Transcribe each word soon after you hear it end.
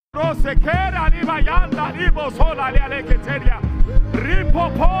rose kera liba yanda libo sola le aleketeria. Ripo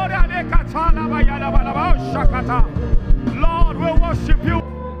pora le katala bayala balaba shakata. Lord, we worship you.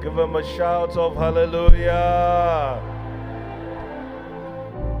 Give him a shout of hallelujah.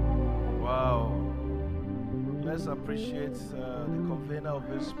 Wow. Let's appreciate the convener of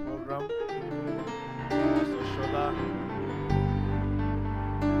this program, Pastor Shola.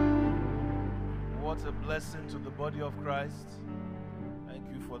 What a blessing to the body of Christ. Thank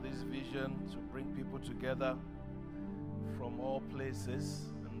you for this vision to bring people together from all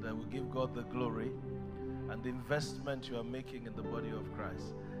places, and we give God the glory and the investment you are making in the body of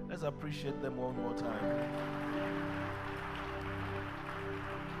Christ. Let's appreciate them one more time.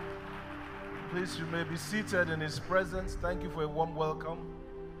 Please, you may be seated in His presence. Thank you for a warm welcome.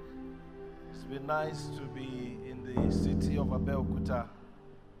 It's been nice to be in the city of Abeokuta.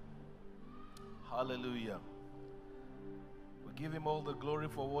 Hallelujah. We give Him all the glory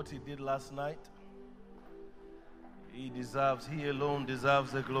for what He did last night. He alone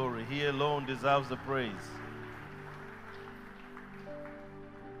deserves the glory. He alone deserves the praise.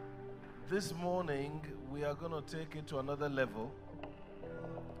 This morning, we are going to take it to another level.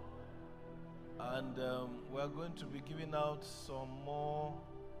 And we are going to be giving out some more,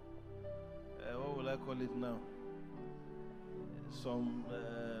 what will I call it now? Some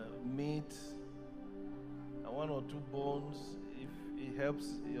meat and one or two bones, if it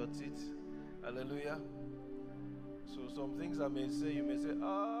helps your teeth. Hallelujah. So some things I may say, you may say,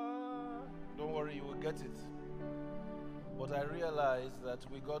 don't worry, you will get it. But I realized that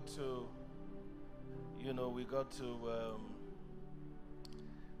we got to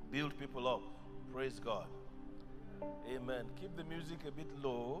build people up. Praise God. Amen. Keep the music a bit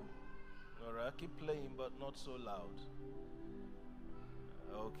low. All right. Keep playing, but not so loud.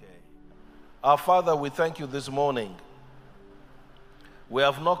 Okay. Our Father, we thank you this morning. We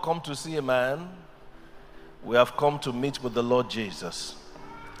have not come to see a man. We have come to meet with the Lord Jesus.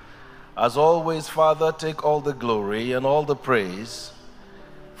 As always, Father, take all the glory and all the praise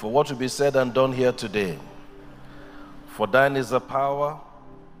for what will be said and done here today. For thine is the power,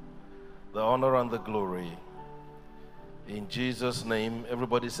 the honor, and the glory. In Jesus' name,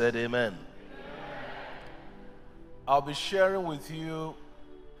 everybody said amen. I'll be sharing with you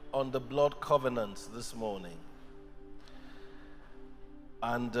on the blood covenants this morning.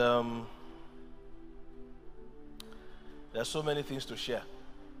 And there are so many things to share.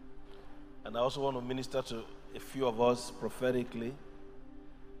 And I also want to minister to a few of us prophetically.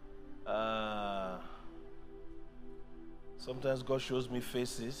 Sometimes God shows me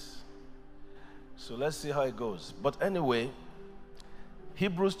faces. So let's see how it goes. But anyway,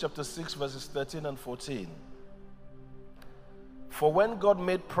 Hebrews chapter 6 verses 13 and 14. For when God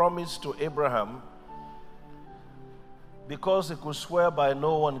made promise to Abraham, because he could swear by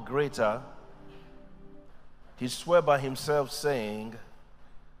no one greater, he swore by himself, saying,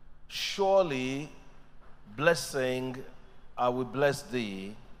 surely blessing I will bless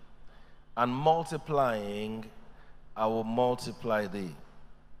thee, and multiplying I will multiply thee.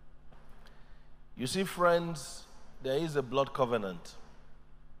 You see, friends, there is a blood covenant.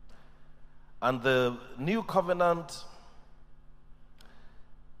 And the new covenant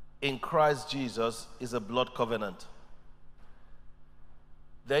in Christ Jesus is a blood covenant.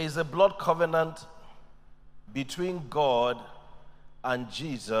 There is a blood covenant between God and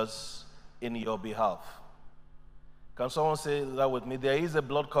Jesus in your behalf. Can someone say that with me? There is a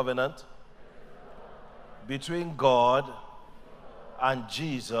blood covenant between God and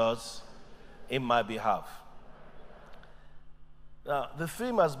Jesus in my behalf. Now, the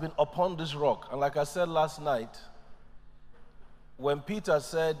theme has been upon this rock. And like I said last night, when Peter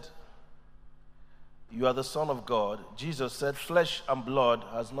said, you are the Son of God, Jesus said, flesh and blood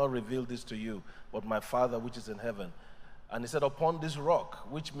has not revealed this to you, but my Father which is in heaven. And he said, upon this rock,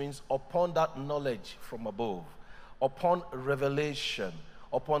 which means upon that knowledge from above, upon revelation,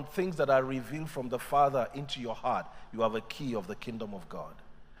 upon things that are revealed from the Father into your heart, you have a key of the kingdom of God.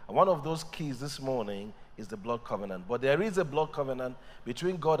 And one of those keys this morning is the blood covenant. But there is a blood covenant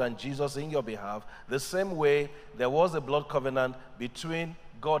between God and Jesus in your behalf, the same way there was a blood covenant between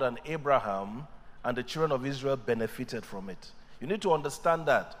God and Abraham, and the children of Israel benefited from it. You need to understand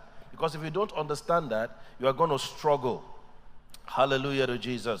that, because if you don't understand that, you are going to struggle. Hallelujah to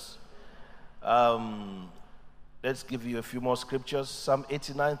Jesus. Let's give you a few more scriptures. Psalm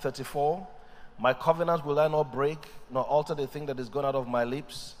 89:34. My covenant will I not break, nor alter the thing that is gone out of my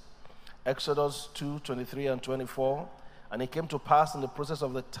lips. Exodus 2:23 and 24. And it came to pass in the process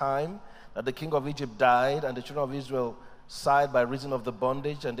of the time that the king of Egypt died, and the children of Israel sighed by reason of the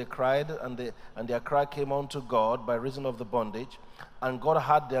bondage, and they cried, and their cry came unto God by reason of the bondage, and God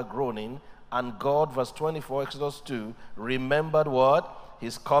heard their groaning, and God, verse 24, Exodus 2, remembered what?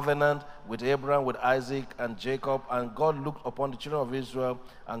 His covenant with Abraham, with Isaac, and Jacob, and God looked upon the children of Israel,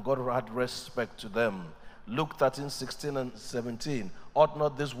 and God had respect to them. Luke 13, 16, and 17. Ought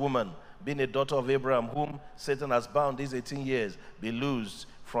not this woman, being a daughter of Abraham, whom Satan has bound these 18 years, be loosed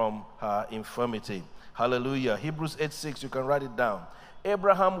from her infirmity? Hallelujah. Hebrews 8:6, you can write it down.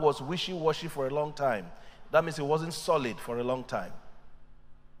 Abraham was wishy-washy for a long time. That means he wasn't solid for a long time.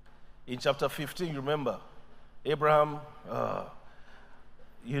 In chapter 15, you remember, Abraham,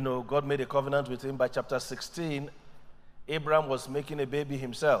 God made a covenant with him. By chapter 16, Abraham was making a baby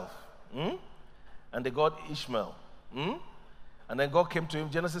himself. And they got Ishmael. And then God came to him.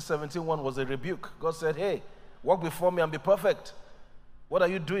 Genesis 17:1 was a rebuke. God said, hey, walk before me and be perfect. What are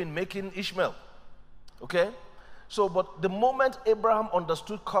you doing making Ishmael? Okay? So, but the moment Abraham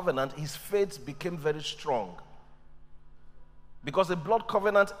understood covenant, his faith became very strong. Because a blood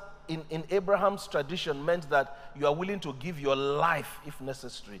covenant in Abraham's tradition meant that you are willing to give your life, if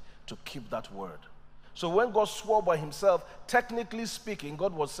necessary, to keep that word. So when God swore by himself, technically speaking,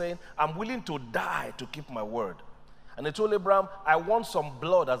 God was saying, I'm willing to die to keep my word. And he told Abraham, I want some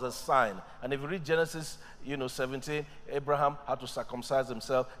blood as a sign. And if you read Genesis 17, Abraham had to circumcise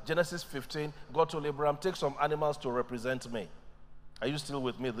himself. Genesis 15, God told Abraham, take some animals to represent me. Are you still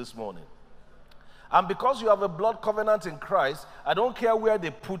with me this morning? And because you have a blood covenant in Christ, I don't care where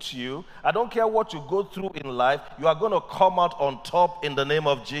they put you, I don't care what you go through in life, you are going to come out on top in the name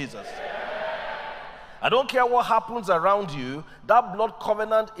of Jesus. I don't care what happens around you, that blood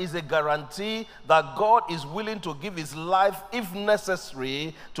covenant is a guarantee that God is willing to give his life, if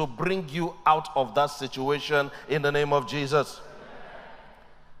necessary, to bring you out of that situation in the name of Jesus.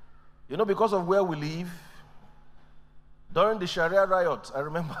 Because of where we live, during the Sharia riot, I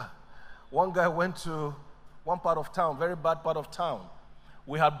remember one guy went to one part of town, very bad part of town.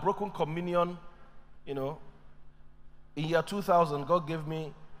 We had broken communion, In year 2000, God gave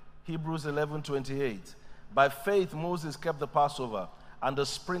me Hebrews 11:28. By faith, Moses kept the Passover and the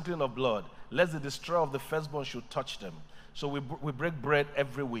sprinkling of blood, lest the destroyer of the firstborn should touch them. So we break bread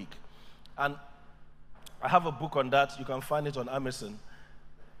every week. And I have a book on that. You can find it on Amazon.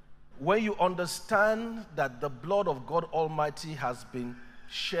 When you understand that the blood of God Almighty has been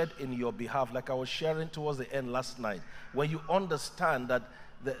shed in your behalf, like I was sharing towards the end last night, when you understand that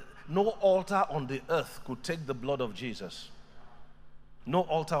no altar on the earth could take the blood of Jesus. No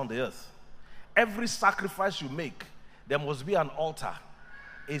altar on the earth. Every sacrifice you make, there must be an altar,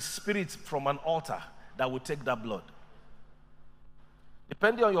 a spirit from an altar that will take that blood.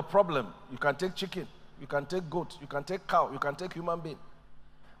 Depending on your problem, you can take chicken, you can take goat, you can take cow, you can take human being.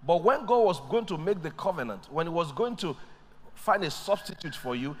 But when God was going to make the covenant, when he was going to find a substitute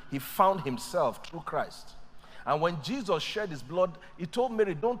for you, he found himself through Christ. And when Jesus shed his blood, he told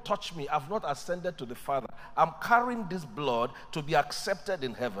Mary, don't touch me. I've not ascended to the Father. I'm carrying this blood to be accepted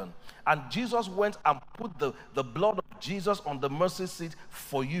in heaven. And Jesus went and put the blood of Jesus on the mercy seat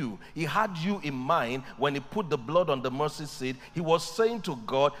for you. He had you in mind when he put the blood on the mercy seat. He was saying to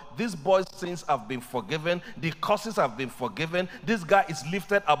God, this boy's sins have been forgiven. The curses have been forgiven. This guy is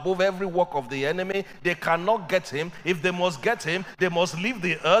lifted above every work of the enemy. They cannot get him. If they must get him, they must leave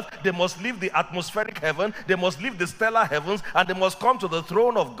the earth. They must leave the atmospheric heaven. They must leave the stellar heavens, and they must come to the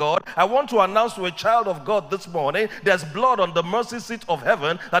throne of God. I want to announce to a child of God this morning, there's blood on the mercy seat of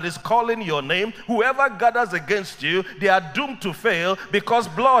heaven that is calling your name. Whoever gathers against you, they are doomed to fail because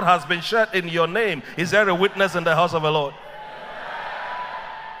blood has been shed in your name. Is there a witness in the house of the Lord?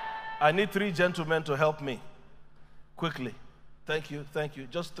 I need 3 gentlemen to help me quickly. Thank you,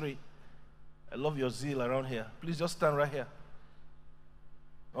 just 3. I love your zeal around here. Please just stand right here.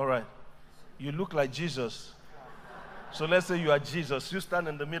 All right, you look like Jesus. So let's say you are Jesus. You stand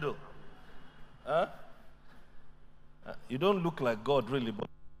in the middle. Huh? You don't look like God really, but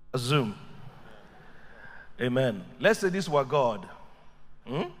assume. Amen. Let's say this were God.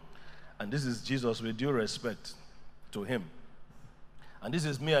 And this is Jesus, with due respect to him. And this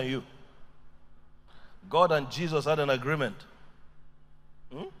is me and you. God and Jesus had an agreement.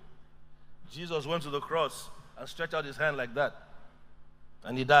 Jesus went to the cross and stretched out his hand like that.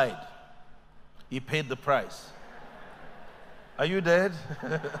 And he died. He paid the price. Are you dead?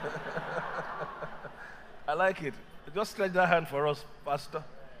 I like it. Just stretch that hand for us, Pastor.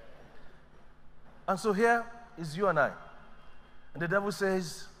 And so here is you and I. And the devil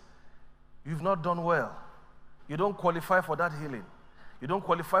says, you've not done well. You don't qualify for that healing. You don't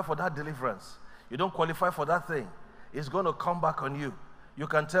qualify for that deliverance. You don't qualify for that thing. It's going to come back on you. You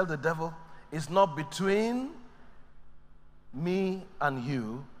can tell the devil, it's not between me and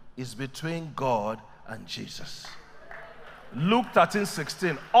you is between God and Jesus. Luke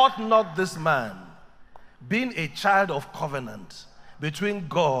 13:16. Ought not this man, being a child of covenant between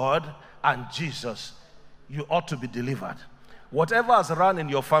God and Jesus, you ought to be delivered. Whatever has run in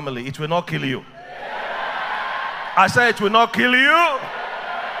your family, it will not kill you. I say it will not kill you.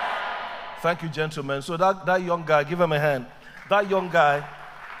 Thank you, gentlemen. So that young guy, give him a hand. That young guy,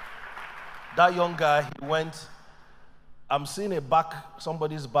 he went, I'm seeing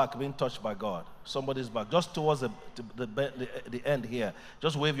somebody's back being touched by God. Somebody's back, just towards the end here.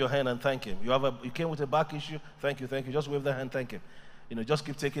 Just wave your hand and thank him. You came with a back issue, thank you. Just wave the hand, thank him. Just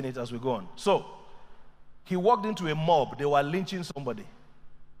keep taking it as we go on. So, he walked into a mob. They were lynching somebody.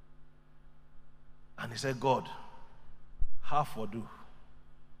 And he said, God, how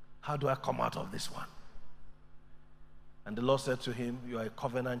do I come out of this one? And the Lord said to him, you are a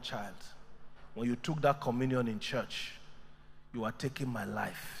covenant child. When you took that communion in church, you are taking my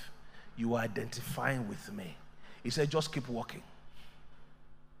life. You are identifying with me. He said, just keep walking.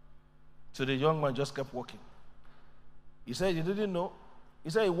 So the young man just kept walking. He said he didn't know. He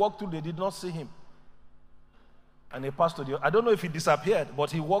said he walked through, they did not see him. And he passed to the, I don't know if he disappeared,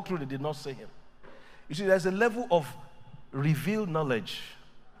 but he walked through, they did not see him. You see, there's a level of revealed knowledge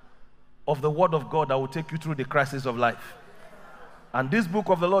of the word of God that will take you through the crisis of life. And this book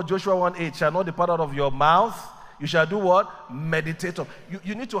of the Lord, Joshua 1:8, shall not depart out of your mouth. You shall do what? Meditate on.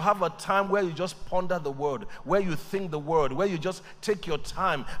 You need to have a time where you just ponder the word, where you think the word, where you just take your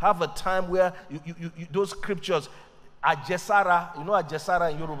time. Have a time where you those scriptures, Ajesara, you know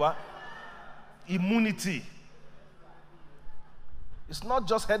Ajesara in Yoruba? Immunity. It's not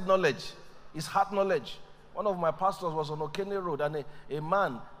just head knowledge, it's heart knowledge. One of my pastors was on Okene Road, and a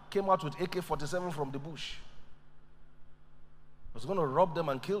man came out with AK-47 from the bush. He was going to rob them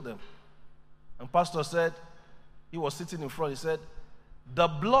and kill them. And pastor said, he was sitting in front, he said, the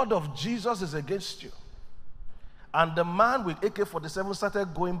blood of Jesus is against you. And the man with AK-47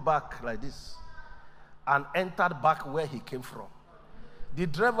 started going back like this and entered back where he came from. The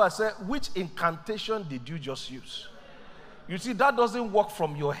driver said, which incantation did you just use? You see, that doesn't work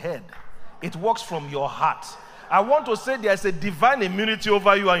from your head. It works from your heart. I want to say there's a divine immunity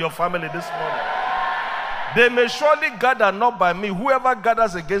over you and your family this morning. They may surely gather, not by me. Whoever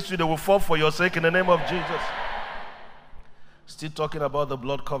gathers against you, they will fall for your sake in the name of Jesus. Still talking about the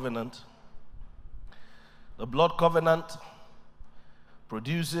blood covenant. The blood covenant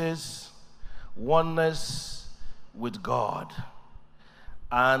produces oneness with God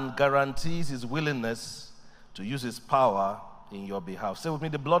and guarantees his willingness to use his power in your behalf. Say with me,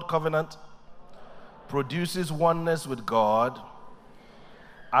 the blood covenant produces oneness with God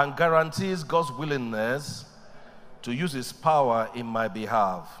and guarantees God's willingness to use his power in my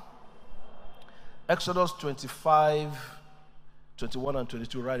behalf. Exodus 25, 21 and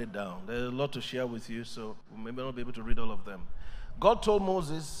 22, write it down. There's a lot to share with you, so we may not be able to read all of them. God told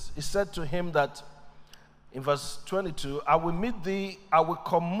Moses, he said to him that, in verse 22, I will meet thee, I will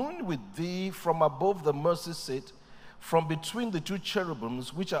commune with thee from above the mercy seat, from between the two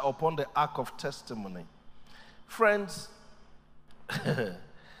cherubims which are upon the ark of testimony. Friends,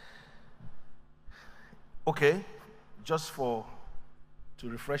 okay, just to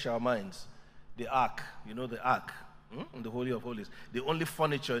refresh our minds, the ark, you know the ark in the Holy of Holies, the only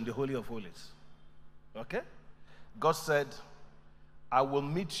furniture in the Holy of Holies. Okay? God said, I will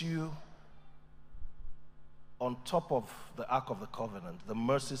meet you on top of the Ark of the Covenant. The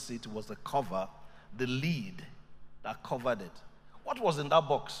mercy seat was the cover, the lid that covered it. What was in that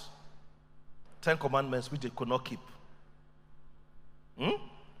box? 10 commandments which they could not keep.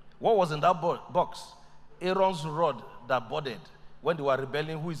 What was in that box? Aaron's rod that budded when they were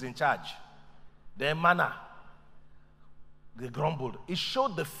rebelling. Who is in charge? Their manna. They grumbled. It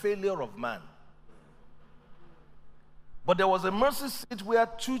showed the failure of man. But there was a mercy seat where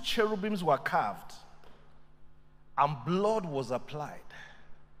 2 cherubims were carved and blood was applied.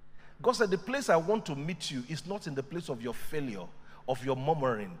 God said, the place I want to meet you is not in the place of your failure, of your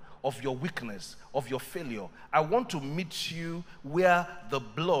murmuring, of your weakness, of your failure. I want to meet you where the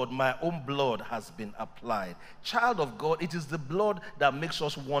blood, my own blood, has been applied. Child of God, it is the blood that makes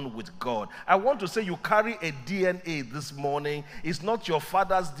us one with God. I want to say you carry a DNA this morning. It's not your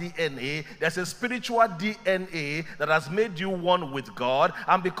father's DNA. There's a spiritual DNA that has made you one with God.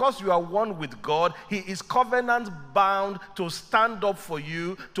 And because you are one with God, he is covenant bound to stand up for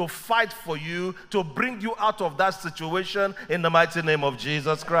you, to fight for you, to bring you out of that situation in the mighty name of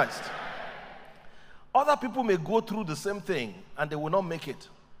Jesus Christ. Other people may go through the same thing and they will not make it.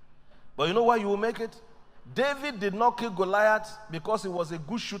 But you know why you will make it? David did not kill Goliath because he was a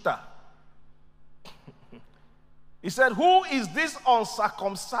good shooter. He said, who is this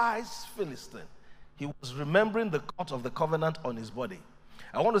uncircumcised Philistine? He was remembering the cut of the covenant on his body.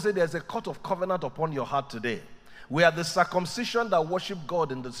 I want to say there's a cut of covenant upon your heart today. We are the circumcision that worship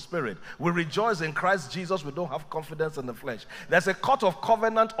God in the spirit. We rejoice in Christ Jesus. We don't have confidence in the flesh. There's a cut of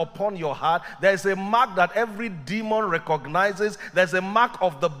covenant upon your heart. There's a mark that every demon recognizes. There's a mark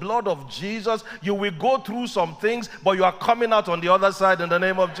of the blood of Jesus. You will go through some things, but you are coming out on the other side in the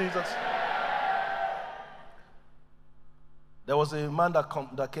name of Jesus. There was a man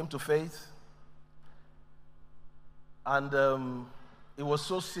that came to faith, and he was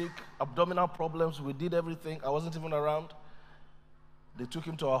so sick, abdominal problems. We did everything. I wasn't even around. They took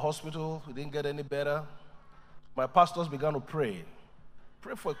him to our hospital. He didn't get any better. My pastors began to pray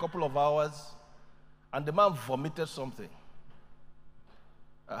for a couple of hours, and the man vomited something.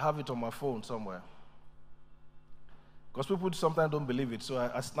 I have it on my phone somewhere, because people sometimes don't believe it,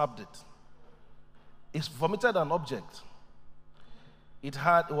 so I snapped it. He vomited an object. It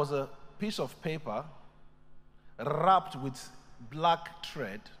was a piece of paper wrapped with black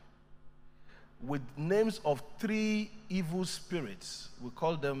thread with names of 3 evil spirits. We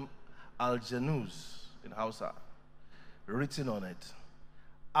call them Aljanus in Hausa, written on it,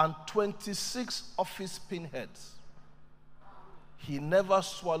 and 26 office pinheads. He never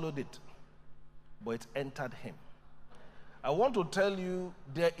swallowed it, but it entered him. I want to tell you,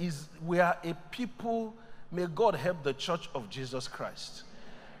 we are a people. May God help the church of Jesus Christ.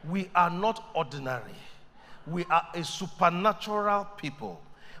 We are not ordinary. We are a supernatural people.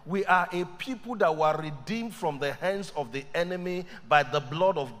 We are a people that were redeemed from the hands of the enemy by the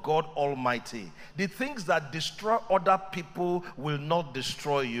blood of God Almighty. The things that destroy other people will not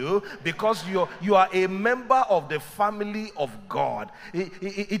destroy you, because you are a member of the family of God. There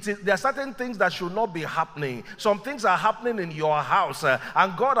are certain things that should not be happening. Some things are happening in your house,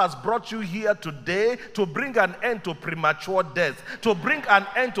 and God has brought you here today to bring an end to premature death, to bring an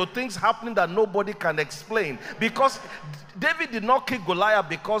end to things happening that nobody can explain. Because David did not kill Goliath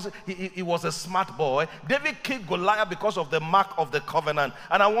because he was a smart boy. David killed Goliath because of the mark of the covenant.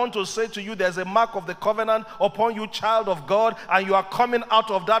 And I want to say to you, there's a mark of the covenant upon you, child of God, and you are coming out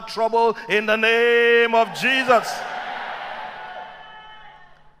of that trouble in the name of Jesus.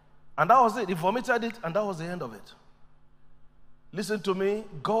 And that was it. He vomited it, and that was the end of it. Listen to me.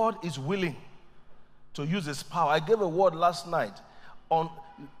 God is willing to use his power. I gave a word last night on,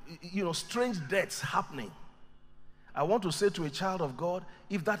 strange deaths happening. I want to say to a child of God,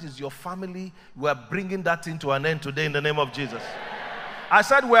 if that is your family, we are bringing that thing to an end today in the name of Jesus. I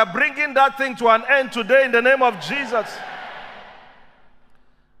said we are bringing that thing to an end today in the name of Jesus.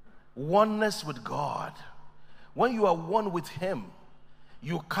 Oneness with God. When you are one with him,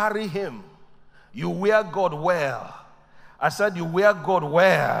 you carry him. You wear God well. I said you wear God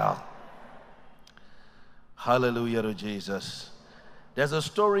well. Hallelujah to Jesus. There's a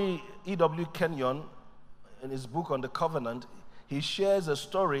story, E.W. Kenyon, in his book on the covenant, he shares a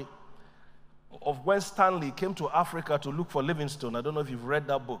story of when Stanley came to Africa to look for Livingstone. I don't know if you've read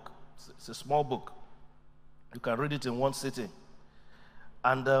that book. It's a small book. You can read it in one sitting.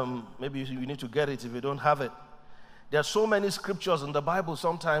 And maybe you need to get it if you don't have it. There are so many scriptures in the Bible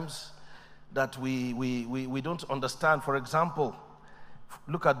sometimes that we don't understand. For example,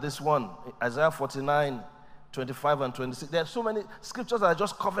 look at this one, Isaiah 49, 25 and 26. There are so many scriptures that are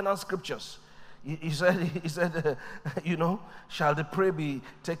just covenant scriptures. He said, shall the prey be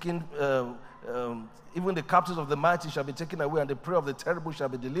taken, even the captives of the mighty shall be taken away, and the prey of the terrible shall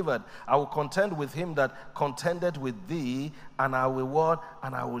be delivered. I will contend with him that contended with thee, and I will what?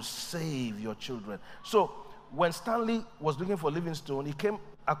 And I will save your children. So, when Stanley was looking for Livingstone, he came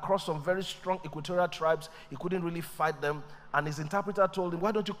across some very strong equatorial tribes. He couldn't really fight them, and his interpreter told him,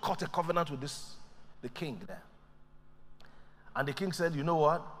 why don't you cut a covenant with the king there? And the king said, you know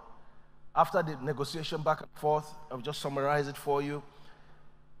what? After the negotiation back and forth, I'll just summarize it for you.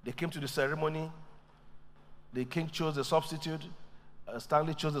 They came to the ceremony. The king chose a substitute.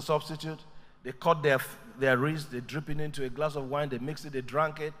 Stanley chose a substitute. They cut their wrists. They drip it into a glass of wine. They mixed it. They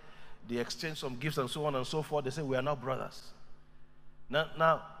drank it. They exchanged some gifts and so on and so forth. They said, we are now brothers.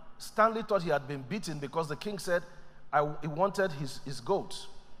 Now Stanley thought he had been beaten because the king said he wanted his goat.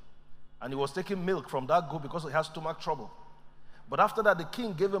 And he was taking milk from that goat because he has stomach trouble. But after that, the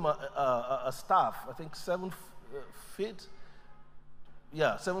king gave him a staff, I think 7 feet.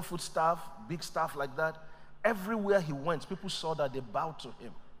 Yeah, 7-foot staff, big staff like that. Everywhere he went, people saw that, they bowed to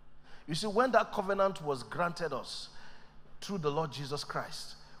him. You see, when that covenant was granted us through the Lord Jesus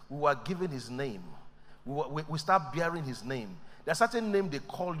Christ, we were given his name. We start bearing his name. There's a certain name they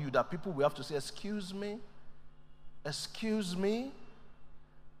call you that people will have to say, excuse me,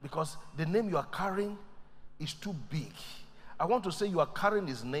 because the name you are carrying is too big. I want to say you are carrying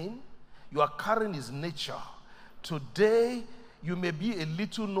his name, you are carrying his nature. Today, you may be a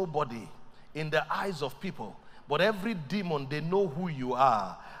little nobody in the eyes of people, but every demon, they know who you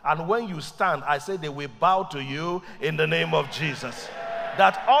are. And when you stand, I say they will bow to you in the name of Jesus.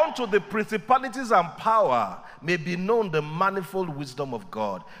 That unto the principalities and power may be known the manifold wisdom of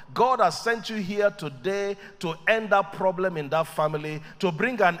God. God has sent you here today to end that problem in that family, to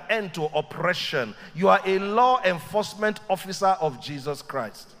bring an end to oppression. You are a law enforcement officer of Jesus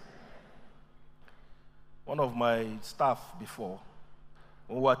Christ. One of my staff before,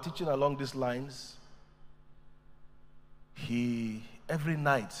 when we were teaching along these lines, every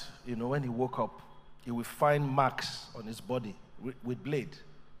night, when he woke up, he would find marks on his body with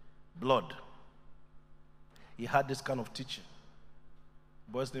blood. He had this kind of teaching.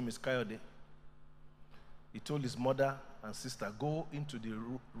 The boy's name is Kayode. He told his mother and sister, go into the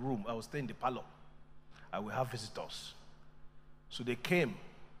room. I will stay in the parlor. I will have visitors. So they came.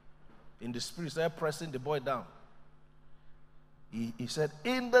 In the spirit, started pressing the boy down. He said,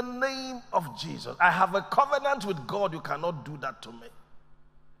 in the name of Jesus, I have a covenant with God. You cannot do that to me.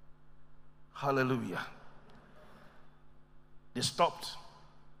 Hallelujah. They stopped.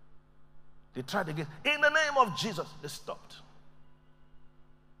 They tried again. In the name of Jesus, they stopped.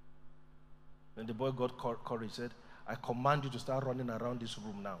 Then the boy got courage. He said, I command you to start running around this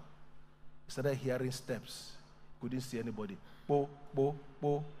room now. He started hearing steps. Couldn't see anybody. Bo, bo,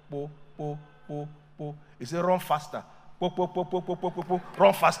 bo, bo, bo, bo, bo. He said, run faster. Bo, bo, bo, bo, bo, bo, bo, bo.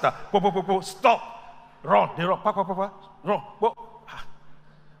 Run faster. Bo, bo, bo, bo. Stop. Run. They run. Pa, pa, pa, pa. Run. Bo.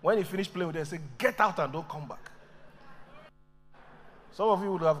 When he finished playing with them, he said, get out and don't come back. Some of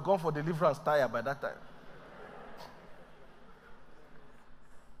you would have gone for deliverance tire by that time.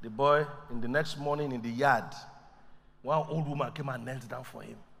 The boy, in the next morning in the yard, one old woman came and knelt down for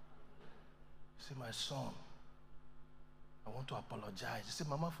him. He said, my son, I want to apologize. He said,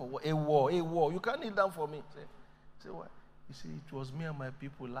 Mama, for what? A war. You can't kneel down for me. He said, why? He said, it was me and my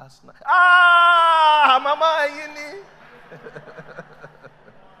people last night. Mama Ayini.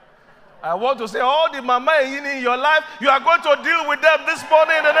 I want to say, all the Mama Ayini in your life, you are going to deal with them this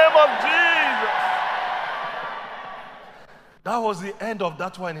morning in the name of Jesus. That was the end of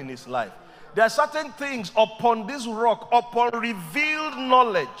that one in his life. There are certain things upon this rock, upon revealed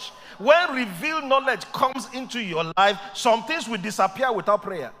knowledge. When revealed knowledge comes into your life, some things will disappear without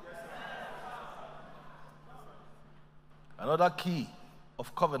prayer. Another key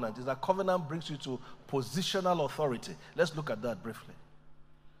of covenant is that covenant brings you to positional authority. Let's look at that briefly.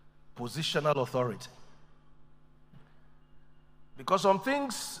 Positional authority. Because some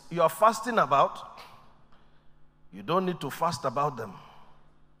things you are fasting about, you don't need to fast about them.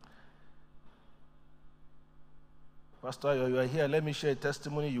 Pastor, you are here. Let me share a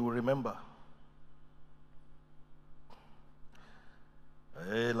testimony you will remember.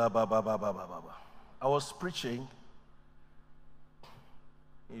 I was preaching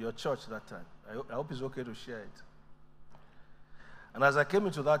in your church that time. I hope it's okay to share it. And as I came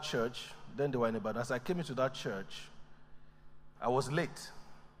into that church, then they were in Ibadan. As I came into that church, I was late.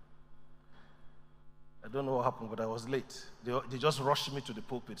 I don't know what happened, but I was late. They just rushed me to the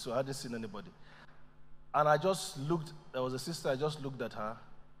pulpit, so I hadn't seen anybody. And I just looked, there was a sister, I just looked at her,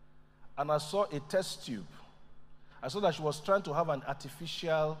 and I saw a test tube. I saw that she was trying to have an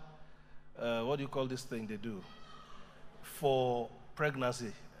artificial, what do you call this thing they do? For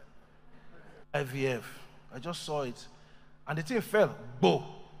pregnancy. IVF. I just saw it. And the thing fell. Boom.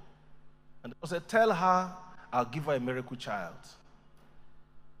 And I said, tell her I'll give her a miracle child.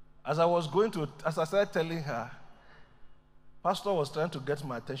 As I started telling her, Pastor was trying to get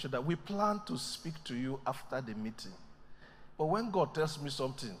my attention that we plan to speak to you after the meeting. But when God tells me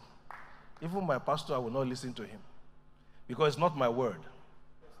something, even my pastor, I will not listen to him. Because it's not my word.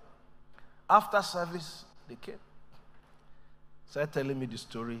 After service, they came. Started telling me the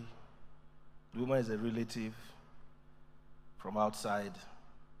story. The woman is a relative from outside,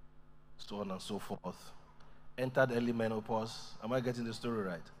 so on and so forth. Entered early menopause. Am I getting the story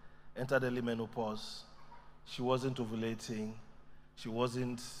right? Entered early menopause. She wasn't ovulating. She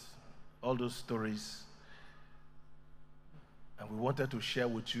wasn't all those stories. And we wanted to share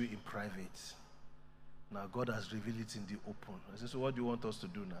with you in private. Now God has revealed it in the open. I said, so what do you want us to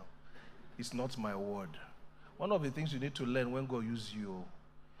do now? It's not my word. One of the things you need to learn when God uses you,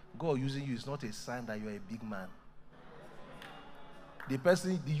 God using you is not a sign that you're a big man. The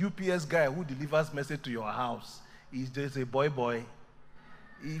person, the UPS guy who delivers message to your house is just a boy.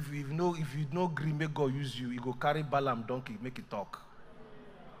 If you know green, make God use you, you go carry Balaam donkey, make it talk.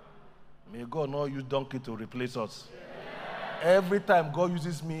 May God not use donkey to replace us. Every time God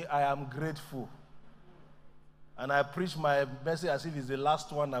uses me, I am grateful. And I preach my message as if it's the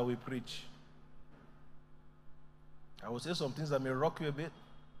last one I will preach. I will say some things that may rock you a bit,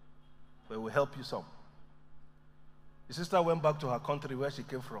 but will help you some. The sister went back to her country where she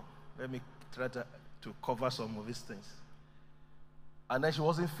came from. Let me try to cover some of these things. And then she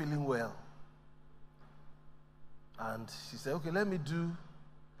wasn't feeling well. And she said, okay, let me do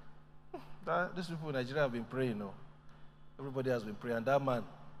that. These people in Nigeria have been praying, no? Everybody has been praying. And that man,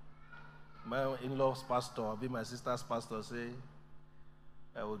 my in-law's pastor, I'll be my sister's pastor, say,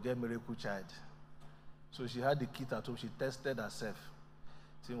 I will get miracle child. So she had the kit at home. She tested herself.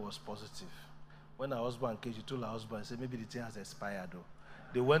 The thing was positive. When her husband came, she told her husband, say, maybe the thing has expired, though.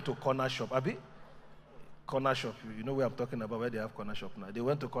 They went to corner shop. Abi? Corner shop. You know where I'm talking about, where they have corner shop now. They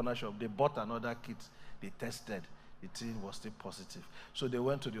went to corner shop. They bought another kit. They tested. The thing was still positive. So they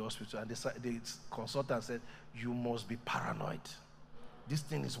went to the hospital, and the consultant said, you must be paranoid. This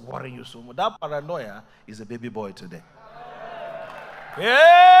thing is worrying you so much. That paranoia is a baby boy today.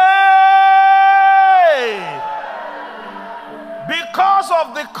 Hey! Because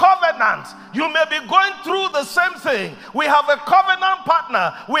of the covenant, you may be going through the same thing. We have a covenant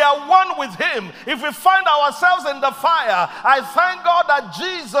partner. We are one with him. If we find ourselves in the fire, I thank God that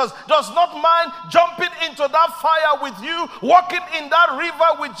Jesus does not mind jumping into that fire with you, walking in that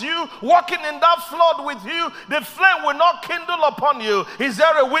river with you, walking in that flood with you. The flame will not kindle upon you. Is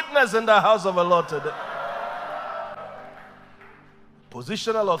there a witness in the house of the Lord today?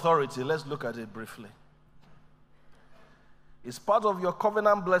 Positional authority, let's look at it briefly. It's part of your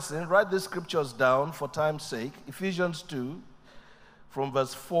covenant blessing. Write these scriptures down for time's sake. Ephesians 2, from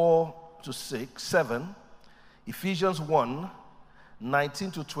verse 4 to 7. Ephesians 1,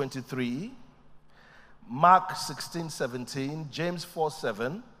 19 to 23. Mark 16, 17. James 4,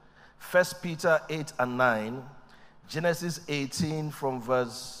 7. 1 Peter 8 and 9. Genesis 18, from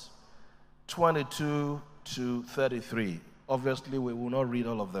verse 22 to 33. Obviously, we will not read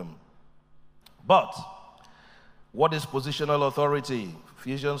all of them. But what is positional authority?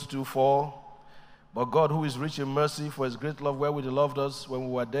 Ephesians 2:4. But God, who is rich in mercy, for his great love wherewith he loved us when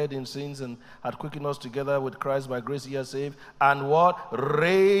we were dead in sins, and had quickened us together with Christ, by grace ye are saved, and what?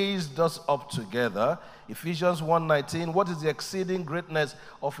 Raised us up together. Ephesians 1:19. What is the exceeding greatness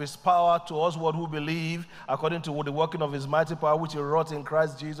of his power to us who believe, according to the working of his mighty power, which he wrought in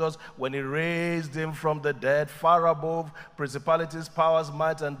Christ Jesus, when he raised him from the dead, far above principalities, powers,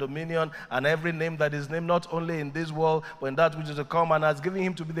 might, and dominion, and every name that is named, not only in this world, but in that which is to come, and has given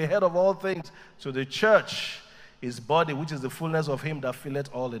him to be the head of all things, to the church, his body, which is the fullness of him that filleth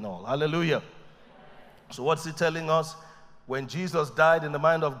all in all. Hallelujah. So what's he telling us? When Jesus died in the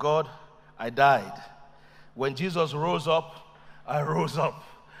mind of God, I died. When Jesus rose up, I rose up.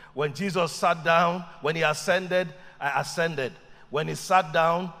 When Jesus sat down, when he ascended, I ascended. When he sat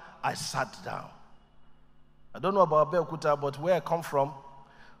down, I sat down. I don't know about Abeokuta, but where I come from,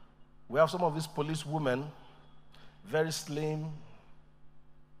 we have some of these police women, very slim,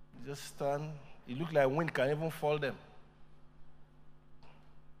 just stand. It looks like wind can even fall them.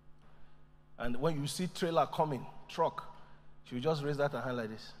 And when you see trailer coming, truck, she will just raise that hand like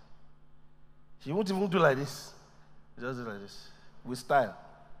this. She won't even do like this. Just do like this. With style.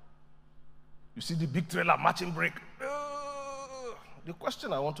 You see the big trailer matching brake. The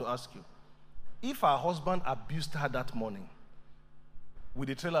question I want to ask you, if her husband abused her that morning, would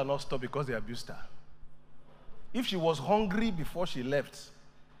the trailer not stop because they abused her? If she was hungry before she left,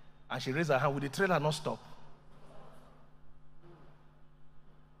 and she raised her hand, would the trailer not stop?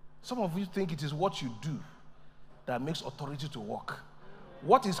 Some of you think it is what you do that makes authority to work.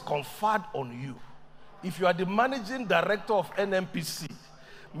 What is conferred on you? If you are the managing director of NMPC,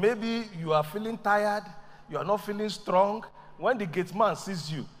 maybe you are feeling tired, you are not feeling strong. When the gate man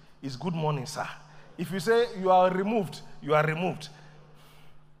sees you, it's good morning, sir. If you say you are removed, you are removed.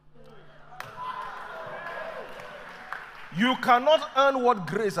 You cannot earn what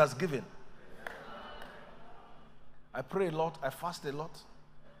grace has given. I pray a lot, I fast a lot.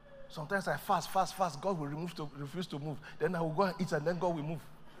 Sometimes I fast. God will refuse to move. Then I will go and eat, and then God will move.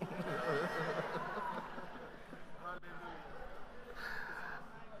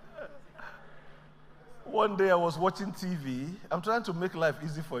 One day I was watching TV. I'm trying to make life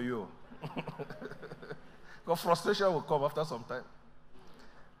easy for you. Because frustration will come after some time.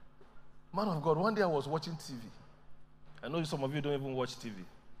 Man of God, one day I was watching TV. I know some of you don't even watch TV.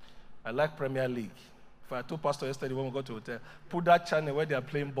 I like Premier League. If I told Pastor yesterday when we got to the hotel, put that channel where they are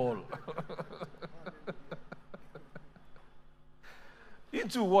playing ball. You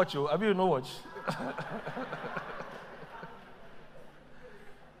too watch, oh. Have you no watch?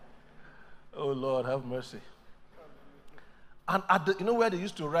 Oh Lord, have mercy. And you know where they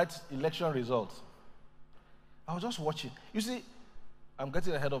used to write election results? I was just watching. You see, I'm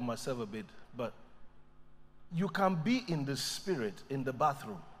getting ahead of myself a bit, but you can be in the spirit in the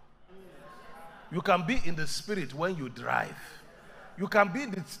bathroom. You can be in the spirit when you drive. You can be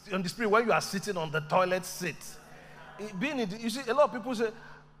in the spirit when you are sitting on the toilet seat. You see, a lot of people say,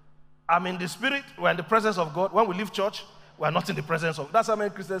 I'm in the spirit, we're in the presence of God. When we leave church, we're not in the presence of God. That's how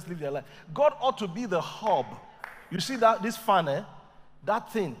many Christians live their life. God ought to be the hub. You see that this fan,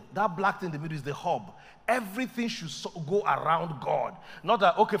 that thing, that black thing in the middle is the hub. Everything should go around God. Not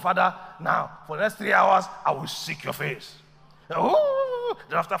that, okay, Father, now, for the next 3 hours, I will seek your face. Oh,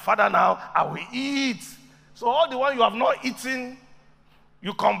 then after, Father, now, I will eat. So all the one you have not eaten,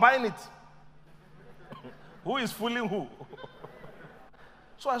 you combine it. Who is fooling who?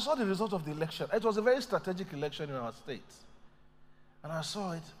 So I saw the result of the election. It was a very strategic election in our state. And I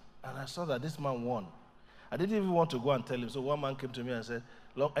saw it, and I saw that this man won. I didn't even want to go and tell him. So one man came to me and said,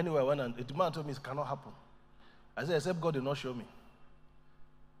 anyway, I went and the man told me it cannot happen. I said, except God did not show me.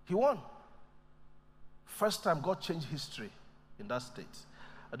 He won. First time God changed history in that state.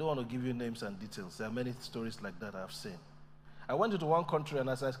 I don't want to give you names and details. There are many stories like that I've seen. I went into one country, and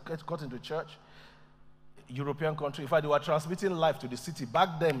as I got into church, European country, in fact, they were transmitting live to the city.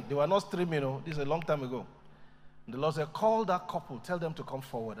 Back then, they were not streaming, this is a long time ago. And the Lord said, call that couple, tell them to come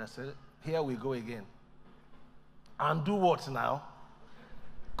forward. I said, here we go again. And do what now?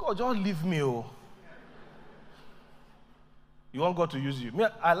 God, just leave me. You want God to use you?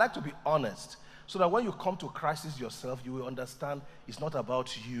 I like to be honest, so that when you come to crisis yourself, you will understand it's not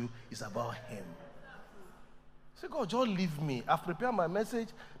about you, it's about Him. Say, God, just leave me. I've prepared my message,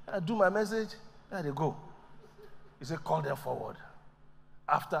 I do my message, there they go. He said, call them forward.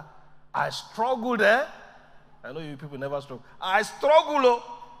 After I struggled I know you people never struggle. I struggle.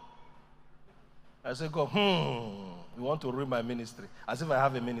 I said, God, you want to ruin my ministry. As if I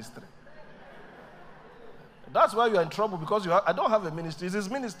have a ministry. That's why you're in trouble, because I don't have a ministry. It's His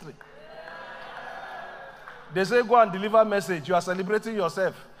ministry. They say, go and deliver a message. You are celebrating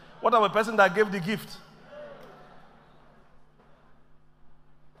yourself. What about the person that gave the gift?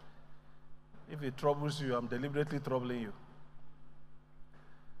 If it troubles you, I'm deliberately troubling you.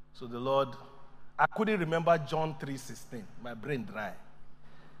 So the Lord, I couldn't remember John 3:16. My brain dry.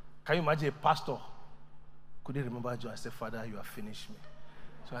 Can you imagine a pastor couldn't remember John? I said, Father, you have finished me.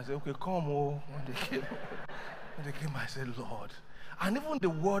 So I said, okay, come. When they came, I said, Lord. And even the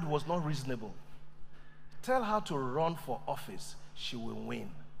word was not reasonable. Tell her to run for office. She will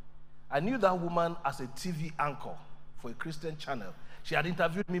win. I knew that woman as a TV anchor for a Christian channel. She had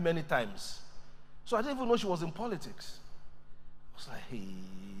interviewed me many times. So I didn't even know she was in politics. I was like, hey,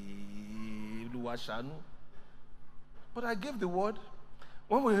 Luashanu. But I gave the word.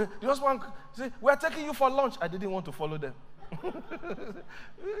 When the husband said, we are taking you for lunch. I didn't want to follow them.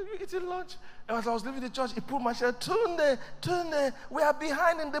 Eating lunch. And as I was leaving the church, he pulled my shirt. Tunde, we are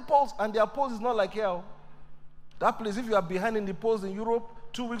behind in the polls. And their polls is not like here. That place, if you are behind in the polls in Europe,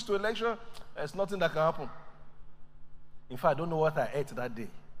 2 weeks to election, there's nothing that can happen. In fact, I don't know what I ate that day.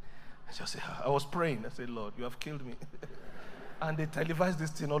 I was praying. I said, Lord, you have killed me. And they televised this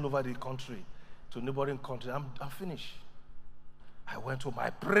thing all over the country, to neighboring countries. I'm finished. I went home. I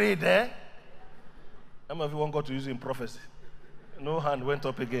prayed there. How many of you want God to use it in prophecy? No hand went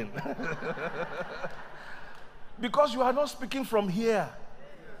up again. Because you are not speaking from here.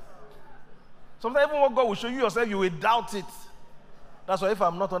 Sometimes even what God will show you yourself, you will doubt it. That's why if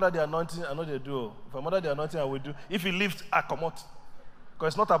I'm not under the anointing, I know they do. If I'm under the anointing, I will do. If He lifts, I come out.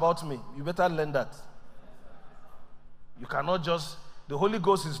 Because it's not about me. You better learn that. You cannot just, the Holy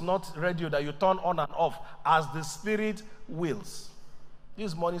Ghost is not radio that you turn on and off as the Spirit wills.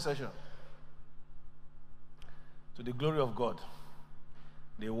 This morning session. To the glory of God,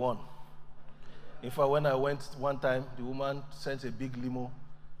 they won. In fact, when I went one time, the woman sent a big limo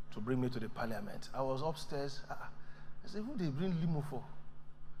to bring me to the parliament. I was upstairs. I said, who they bring limo for?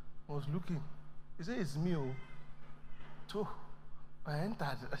 I was looking. He said, it's me. So I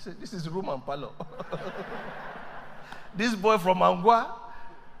entered. I said, this is room and parlor. This boy from Angwa.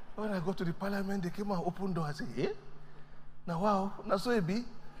 When I got to the parliament, they came and opened door. I said, hey? Now, wow. Now, so it be.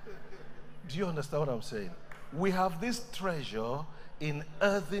 Do you understand what I'm saying? We have this treasure in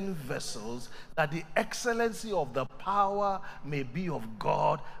earthen vessels, that the excellency of the power may be of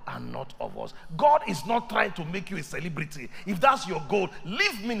God and not of us. God is not trying to make you a celebrity. If that's your goal,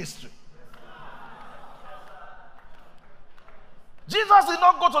 leave ministry. Jesus did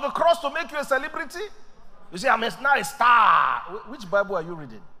not go to the cross to make you a celebrity. You say, I'm now a star. Which Bible are you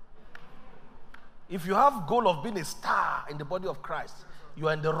reading? If you have goal of being a star in the body of Christ, you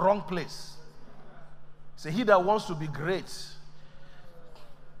are in the wrong place. Say, he that wants to be great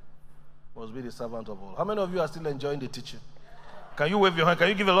must be the servant of all. How many of you are still enjoying the teaching? Can you wave your hand? Can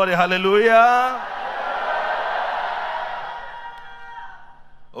you give the Lord a hallelujah?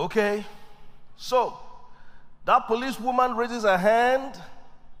 Okay. So, that policewoman raises her hand,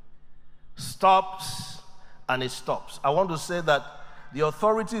 stops, and it stops. I want to say that the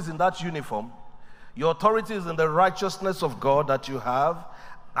authority is in that uniform. Your authority is in the righteousness of God that you have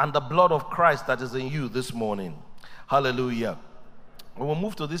and the blood of Christ that is in you this morning. Hallelujah. We will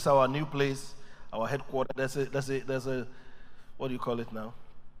move to this, our new place, our headquarters. There's a what do you call it now?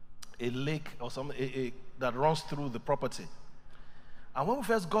 A lake or something that runs through the property. And when we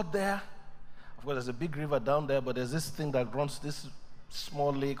first got there, of course, there's a big river down there, but there's this thing that runs, this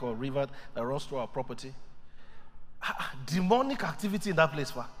small lake or river that runs through our property. Demonic activity in that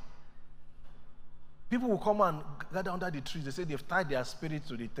place, people will come and gather under the trees. They say they've tied their spirit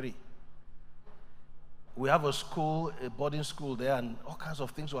to the tree. We have a school, a boarding school there, and all kinds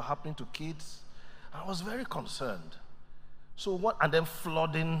of things were happening to kids. I was very concerned. So what? And then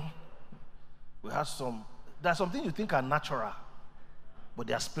flooding. We had some. There are some things you think are natural, but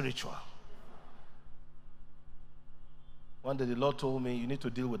they are spiritual. One day the Lord told me, you need to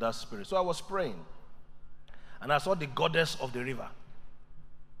deal with that spirit. So I was praying, and I saw the goddess of the river.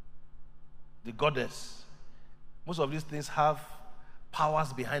 The goddess. Most of these things have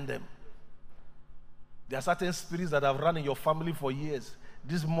powers behind them. There are certain spirits that have run in your family for years.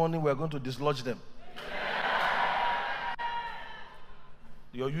 This morning we're going to dislodge them.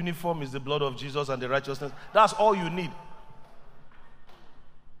 Your uniform is the blood of Jesus and the righteousness. That's all you need.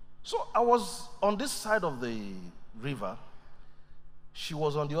 So I was on this side of the river. She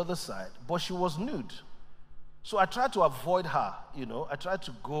was on the other side, but she was nude. So I tried to avoid her, I tried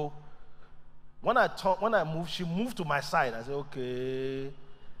to go. When I moved, she moved to my side. I said, okay,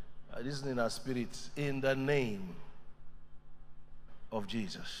 this is in her spirit. In the name of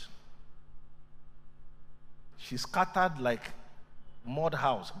Jesus. She scattered like mud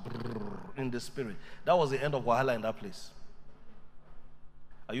house in the spirit. That was the end of Wahala in that place.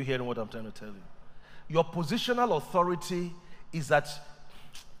 Are you hearing what I'm trying to tell you? Your positional authority is that,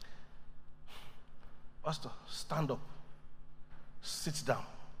 Pastor, stand up, sit down,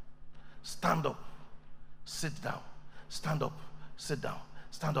 stand up, sit down, stand up, sit down,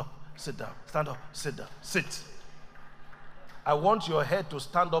 stand up, sit down, stand up, sit down, sit. I want your head to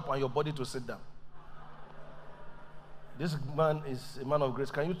stand up and your body to sit down. This man is a man of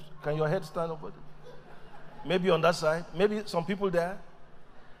grace. Can your head stand up? Maybe on that side. Maybe some people there.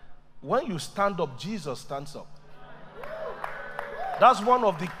 When you stand up, Jesus stands up. That's one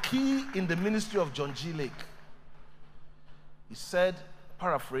of the key in the ministry of John G. Lake. He said,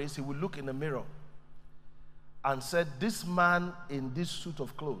 paraphrase, he would look in the mirror and said, this man in this suit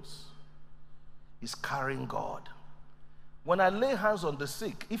of clothes is carrying God. When I lay hands on the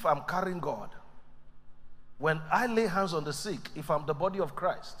sick, if I'm carrying God, when I lay hands on the sick, if I'm the body of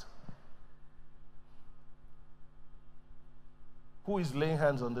Christ, who is laying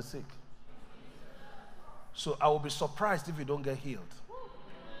hands on the sick? So I will be surprised if you don't get healed.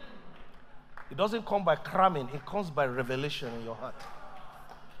 It doesn't come by cramming, it comes by revelation in your heart.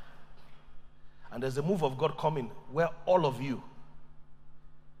 And there's a move of God coming where all of you,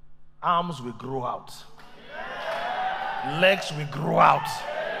 arms will grow out, legs will grow out.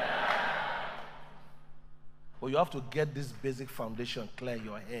 But you have to get this basic foundation clear in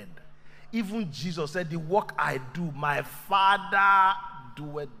your head. Even Jesus said, the work I do, my Father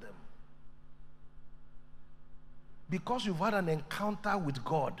doeth them. Because you've had an encounter with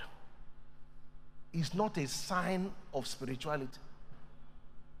God is not a sign of spirituality.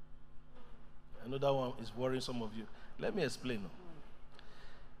 I know that one is worrying some of you. Let me explain.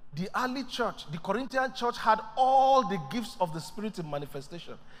 The early church, the Corinthian church, had all the gifts of the Spirit in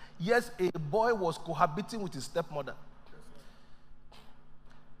manifestation. Yes, a boy was cohabiting with his stepmother.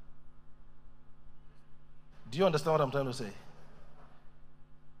 Do you understand what I'm trying to say?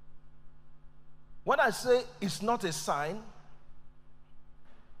 When I say it's not a sign,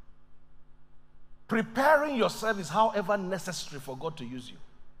 preparing yourself is however necessary for God to use you.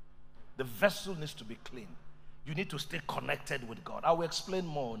 The vessel needs to be clean. You need to stay connected with God. I will explain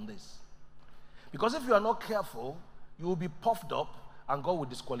more on this. Because if you are not careful, you will be puffed up and God will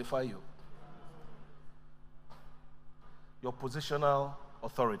disqualify you. Your positional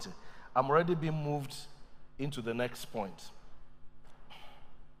authority. I'm already being moved into the next point.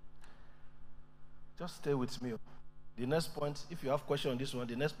 Just stay with me. The next point, if you have question on this one,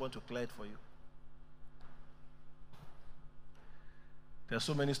 the next point will clear it for you. There are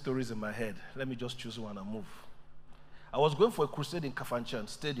so many stories in my head. Let me just choose one and move. I was going for a crusade in Kafanchan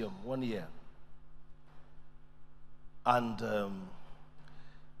Stadium one year. And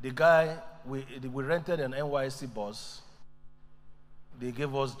The guy, we rented an NYC bus. They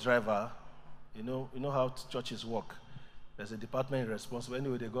gave us driver. You know how churches work. There's a department responsible.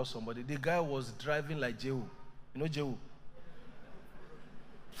 Anyway, they got somebody. The guy was driving like Jehu. You know Jehu?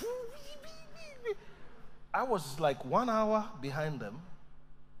 I was like 1 hour behind them.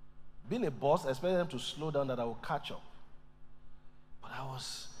 Being a boss, I expected them to slow down that I would catch up. But I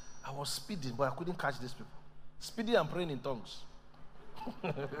was speeding, but I couldn't catch these people. Speeding and praying in tongues.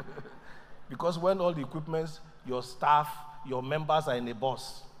 Because when all the equipments, your staff, your members are in a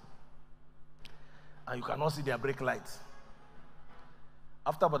bus, and you cannot see their brake lights.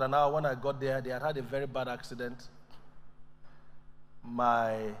 After about an hour, when I got there, they had a very bad accident.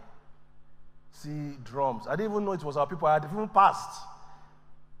 My drums. I didn't even know it was our people. I had even passed.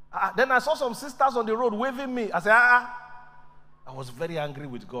 Then I saw some sisters on the road waving me. I said, I was very angry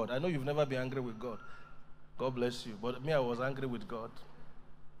with God. I know you've never been angry with God. God bless you. But me, I was angry with God.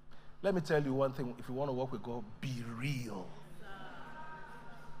 Let me tell you one thing. If you want to work with God, be real.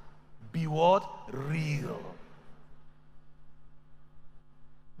 Be what? Real.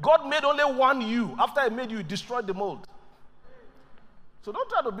 God made only one you. After He made you, He destroyed the mold. So don't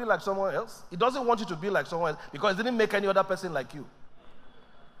try to be like someone else. He doesn't want you to be like someone else because He didn't make any other person like you.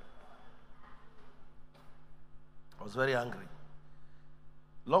 I was very angry.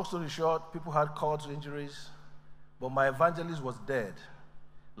 Long story short, people had cuts, injuries, but my evangelist was dead,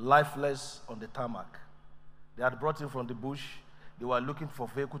 lifeless on the tarmac. They had brought him from the bush. They were looking for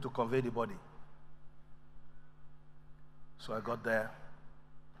a vehicle to convey the body. So I got there,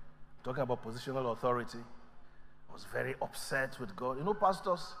 talking about positional authority. I was very upset with God. You know,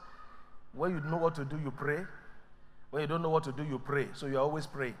 pastors, when you know what to do, you pray. When you don't know what to do, you pray. So you always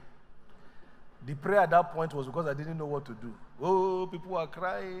pray. The prayer at that point was because I didn't know what to do. Oh, people were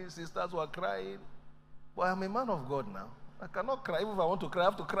crying, sisters were crying. But I'm a man of God now. I cannot cry. Even if I want to cry, I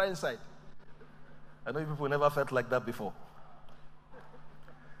have to cry inside. I know people never felt like that before.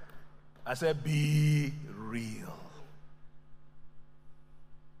 I said, be real.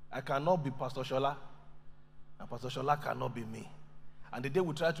 I cannot be Pastor Shola, and Pastor Shola cannot be me. And the day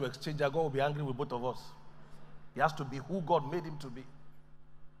we try to exchange, God will be angry with both of us. He has to be who God made him to be.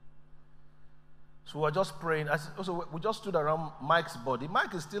 So we're just praying. Also, we just stood around Mike's body.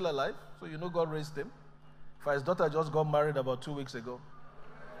 Mike is still alive, so you know God raised him. His daughter just got married about 2 weeks ago.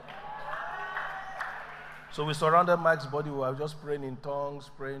 So we surrounded Mike's body. We were just praying in tongues,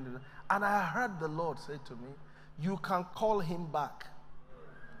 praying. And I heard the Lord say to me, you can call him back.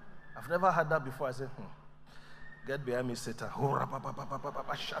 I've never heard that before. I said, get behind me, Satan.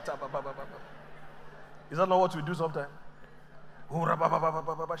 Is that not what we do sometimes?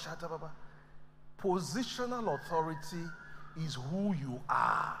 Positional authority is who you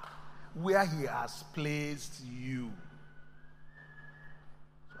are, where he has placed you.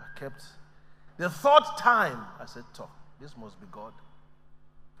 So I kept. The third time, I said, this must be God.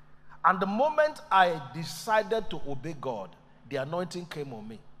 And the moment I decided to obey God, the anointing came on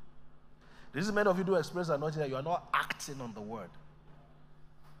me. This is many of you do experience anointing that you are not acting on the word.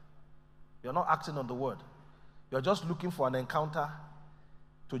 You're not acting on the word. You're just looking for an encounter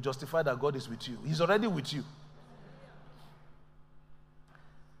to justify that God is with you. He's already with you.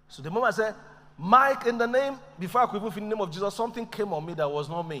 So the moment I said, Mike, in the name, before I could even finish the name of Jesus, something came on me that was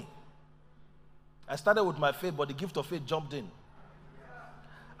not me. I started with my faith, but the gift of faith jumped in.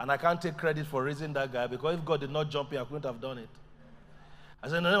 And I can't take credit for raising that guy, because if God did not jump in, I couldn't have done it. I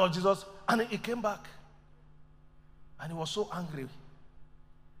said, in the name of Jesus, and he came back. And he was so angry. He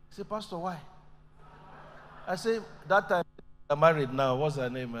said, Pastor, why? I said, that time, I'm married now. What's her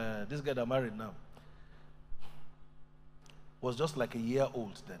name? This guy that married now was just like a year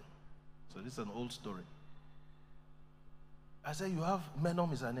old then. So this is an old story. I said, you have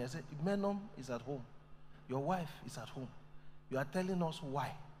Menom is her name. I said, Menom is at home. Your wife is at home. You are telling us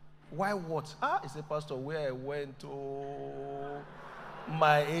why. Why what? He said, Pastor, where I went to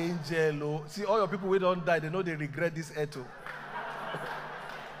my angel. Oh. See, all your people who don't die, they know they regret this air too.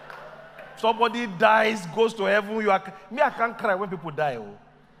 Somebody dies, goes to heaven. Me, I can't cry when people die. Oh.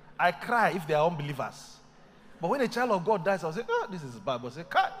 I cry if they are unbelievers. But when a child of God dies, I'll say, this is bad. But I say,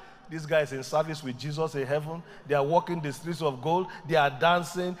 this guy is in service with Jesus in heaven. They are walking the streets of gold. They are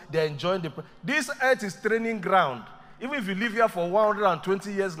dancing. They are enjoying the... This earth is training ground. Even if you live here for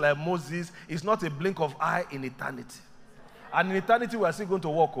 120 years like Moses, it's not a blink of eye in eternity. And in eternity, we are still going to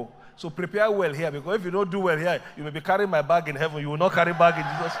walk. Oh. So prepare well here, because if you don't do well here, you may be carrying my bag in heaven. You will not carry bag in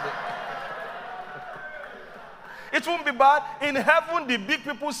Jesus' name. It won't be bad. In heaven, the big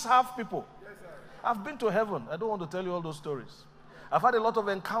people serve people. Yes, I've been to heaven. I don't want to tell you all those stories. I've had a lot of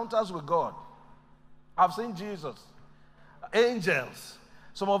encounters with God. I've seen Jesus, angels.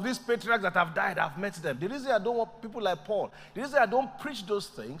 Some of these patriarchs that have died, I've met them. The reason I don't want people like Paul, the reason I don't preach those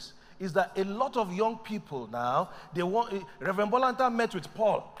things is that a lot of young people now, they want. Reverend Bolanta met with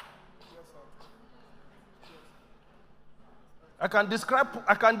Paul. I can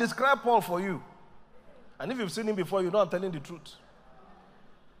describe Paul for you. And if you've seen him before, you know I'm telling the truth.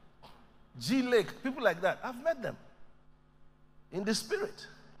 G. Lake, people like that, I've met them in the spirit.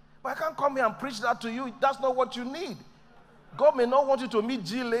 But I can't come here and preach that to you. That's not what you need. God may not want you to meet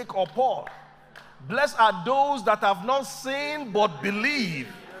G. Lake or Paul. Blessed are those that have not seen but believe.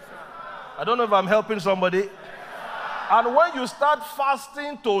 I don't know if I'm helping somebody. And when you start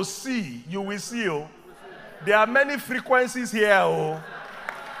fasting to see, you will see. Oh, there are many frequencies here. Oh.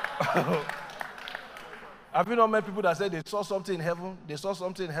 Have you not met people that said they saw something in heaven? They saw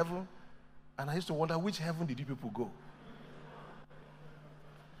something in heaven. And I used to wonder, which heaven did you people go?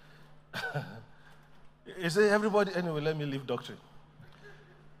 You say, everybody, anyway, let me leave doctrine.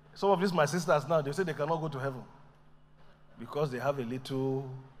 Some of these, my sisters now, they say they cannot go to heaven because they have a little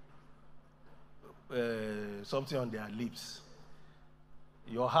something on their lips.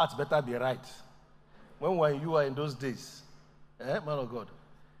 Your heart better be right. When you are in those days, man of God,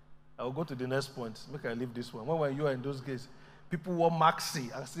 I will go to the next point. Make I leave this one. When you are in those days, people wore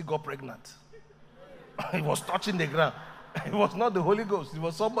maxi and still got pregnant. It was touching the ground. It was not the Holy Ghost. It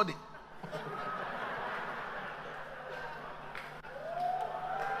was somebody.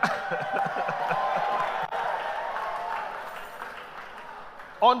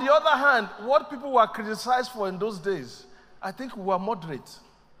 On the other hand, what people were criticized for in those days, I think we were moderate.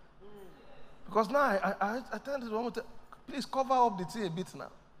 Because now I tell them, please cover up the tea a bit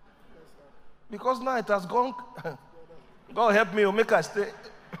now. Because now it has gone. God help me, make us stay.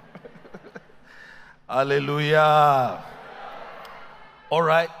 Hallelujah. All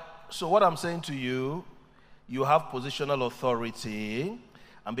right. So what I'm saying to you, you have positional authority.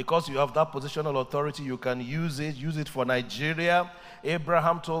 And because you have that positional authority, you can use it for Nigeria.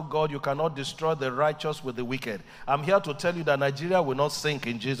 Abraham told God, you cannot destroy the righteous with the wicked. I'm here to tell you that Nigeria will not sink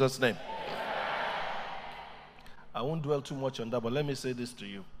in Jesus' name. I won't dwell too much on that, but let me say this to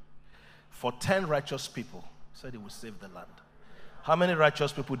you. For 10 righteous people, said he will save the land. How many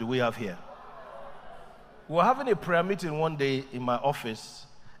righteous people do we have here? We were having a prayer meeting one day in my office.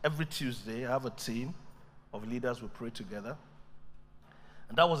 Every Tuesday, I have a team of leaders who pray together.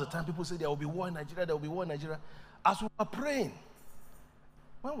 And that was the time people said there will be war in Nigeria, there will be war in Nigeria. As we were praying,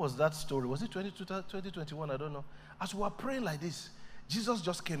 when was that story? Was it 2021? I don't know. As we were praying like this, Jesus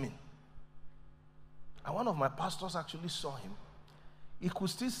just came in. And one of my pastors actually saw him. He could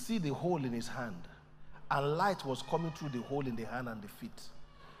still see the hole in his hand. And light was coming through the hole in the hand and the feet.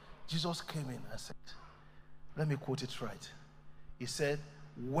 Jesus came in and said, let me quote it right. He said,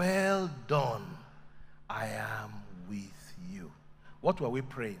 well done, I am with you. What were we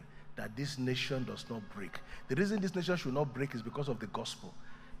praying? That this nation does not break. The reason this nation should not break is because of the gospel.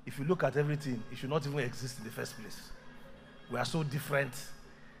 If you look at everything, it should not even exist in the first place. We are so different.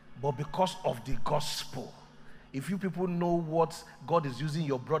 But because of the gospel, if you people know what God is using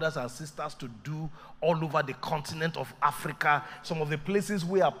your brothers and sisters to do all over the continent of Africa, some of the places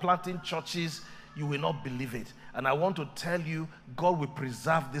we are planting churches, you will not believe it. And I want to tell you, God will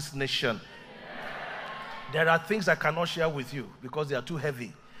preserve this nation. There are things I cannot share with you because they are too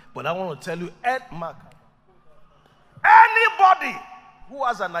heavy. But I want to tell you, Mark, anybody who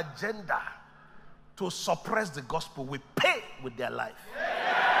has an agenda to suppress the gospel will pay with their life.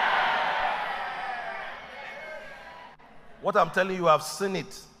 What I'm telling you, I've seen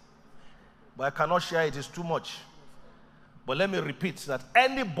it. But I cannot share it. It's too much. But let me repeat that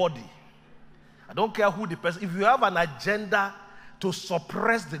anybody, I don't care who the person, if you have an agenda to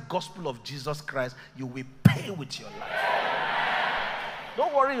suppress the gospel of Jesus Christ, you will pay with your life.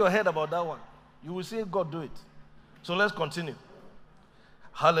 Don't worry your head about that one. You will see God do it. So let's continue.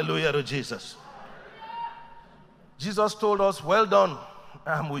 Hallelujah to Jesus. Jesus told us, well done,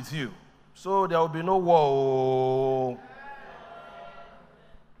 I'm with you. So there will be no war.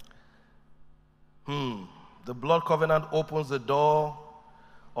 The blood covenant opens the door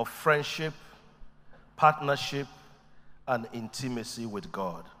of friendship, partnership, and intimacy with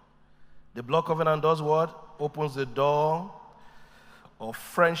God. The blood covenant does what? Opens the door of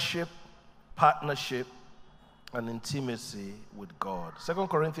friendship, partnership, and intimacy with God. 2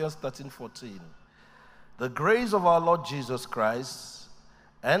 Corinthians 13:14. The grace of our Lord Jesus Christ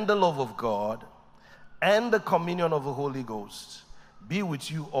and the love of God and the communion of the Holy Ghost be with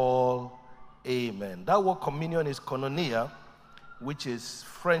you all. Amen. That word communion is koinonia, which is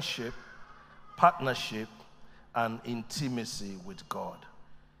friendship, partnership, and intimacy with God.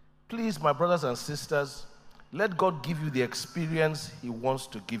 Please, my brothers and sisters, Let God give you the experience He wants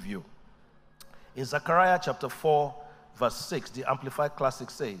to give you. In Zechariah chapter 4, verse 6, the Amplified Classic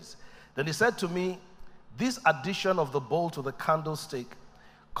says, "Then he said to me, this addition of the bowl to the candlestick,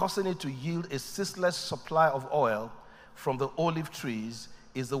 causing it to yield a ceaseless supply of oil from the olive trees,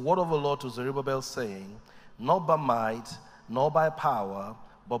 is the word of the Lord to Zerubbabel, saying, not by might, nor by power,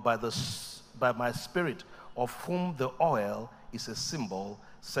 but by my Spirit, of whom the oil is a symbol,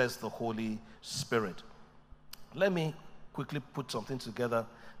 says the Holy Spirit." Let me quickly put something together,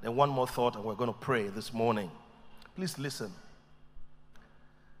 then one more thought, and we're going to pray this morning. Please listen.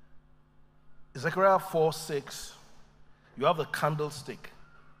 Zechariah 4:6, you have the candlestick,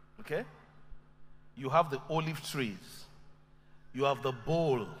 okay? You have the olive trees. You have the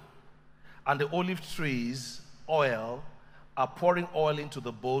bowl. And the olive trees, oil, are pouring oil into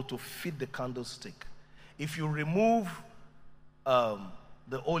the bowl to feed the candlestick. If you remove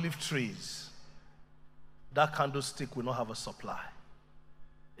the olive trees, that candlestick will not have a supply.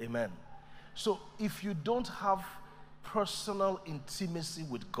 Amen. So if you don't have personal intimacy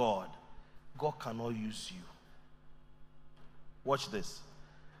with God, God cannot use you. Watch this.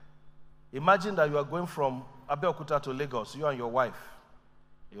 Imagine that you are going from Abeokuta to Lagos, you and your wife.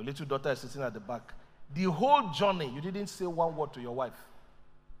 Your little daughter is sitting at the back. The whole journey, you didn't say one word to your wife.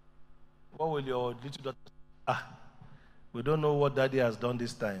 What will your little daughter say? We don't know what daddy has done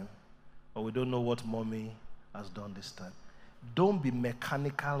this time, or we don't know what mommy has done this time. Don't be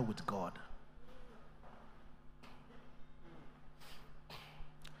mechanical with God.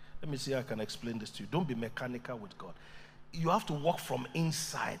 Let me see how I can explain this to you. Don't be mechanical with God. You have to walk from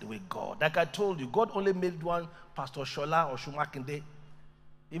inside with God. Like I told you, God only made one, Pastor Shola or Shumakinde.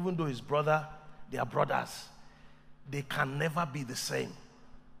 Even though his brother, they are brothers. They can never be the same.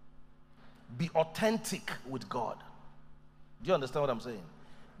 Be authentic with God. Do you understand what I'm saying?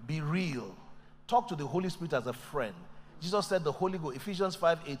 Be real. Talk to the Holy Spirit as a friend. Jesus said the Holy Ghost, Ephesians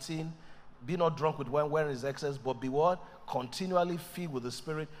 5:18, be not drunk with wine wherein is excess, but be what? Continually filled with the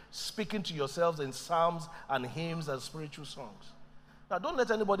Spirit, speaking to yourselves in psalms and hymns and spiritual songs. Now, don't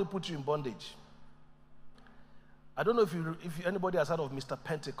let anybody put you in bondage. I don't know if anybody has heard of Mr.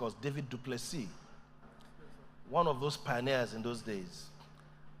 Pentecost, David Duplessis, one of those pioneers in those days.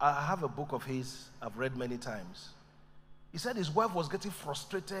 I have a book of his I've read many times. He said his wife was getting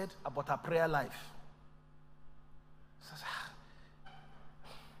frustrated about her prayer life. He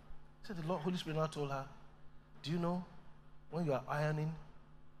said the Holy Spirit now told her, do you know, when you are ironing,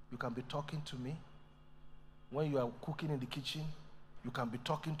 you can be talking to me. When you are cooking in the kitchen, you can be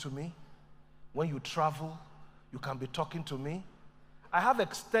talking to me. When you travel, you can be talking to me.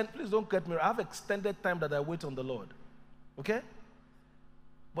 Please don't get me wrong, I have extended time that I wait on the Lord. Okay?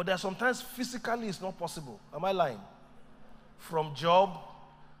 But there are sometimes physically it's not possible. Am I lying? From job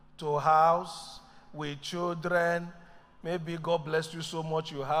to house, with children, maybe God bless you so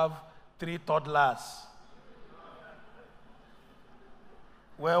much you have 3 toddlers.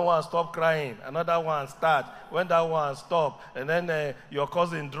 When one stop crying, another one start. When that one stop, and then your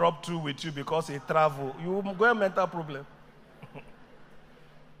cousin drop 2 with you because he travel, you go a mental problem.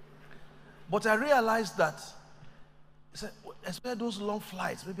 But I realized that, especially those long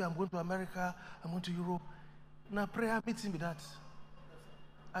flights, maybe I'm going to America, I'm going to Europe. Now prayer meeting with that.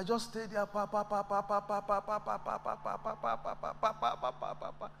 I just stay there.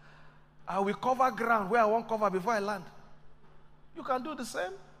 I will cover ground where I won't cover before I land. You can do the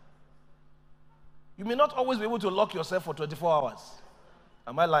same. You may not always be able to lock yourself for 24 hours.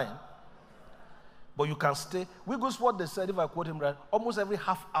 Am I lying? But you can stay. Wigglesworth, they said, if I quote him right, almost every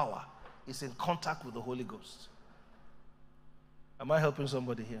half hour is in contact with the Holy Ghost. Am I helping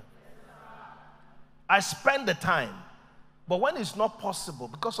somebody here? I spend the time. But when it's not possible,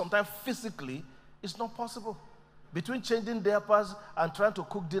 because sometimes physically it's not possible, between changing diapers and trying to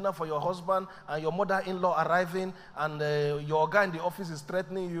cook dinner for your husband and your mother-in-law arriving and your guy in the office is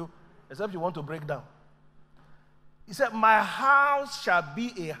threatening you, except you want to break down. He said, my house shall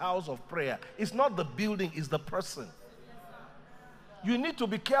be a house of prayer. It's not the building, it's the person. You need to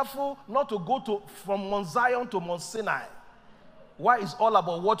be careful not to go from Mount Zion to Mount Sinai. Why? It's all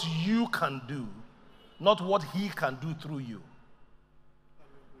about what you can do, not what he can do through you.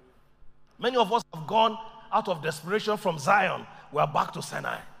 Many of us have gone out of desperation from Zion. We are back to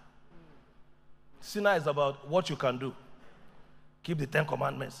Sinai. Sinai is about what you can do. Keep the 10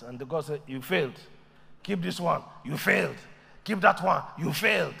 commandments. And the God said, you failed. Keep this one. You failed. Keep that one. You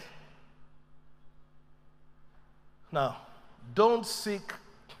failed. Now, don't seek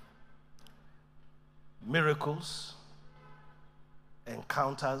miracles,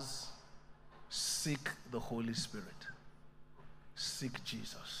 encounters. Seek the Holy Spirit. Seek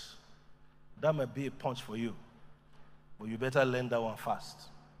Jesus. That might be a punch for you. But you better learn that one fast.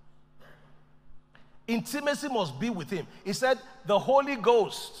 Intimacy must be with him. He said, the Holy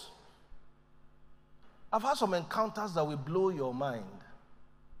Ghost. I've had some encounters that will blow your mind.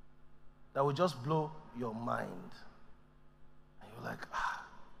 That will just blow your mind. And you're like, ah.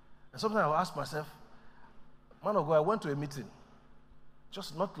 And sometimes I'll ask myself, man of God, I went to a meeting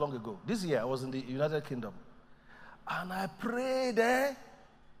just not long ago. This year, I was in the United Kingdom. And I prayed there.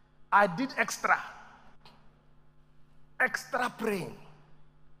 I did extra praying.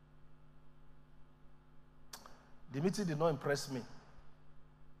 The meeting did not impress me.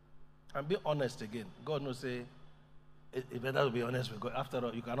 I'm being honest again. God knows, say, it better to be honest with God. After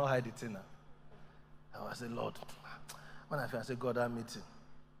all, you cannot hide it in now. I said, Lord, when I said, God, that meeting.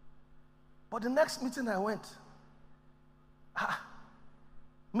 But the next meeting I went,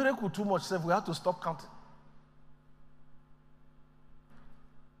 miracle too much, so we had to stop counting.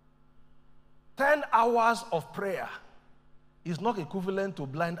 10 hours of prayer is not equivalent to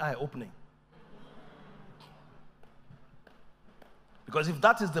blind eye opening. Because if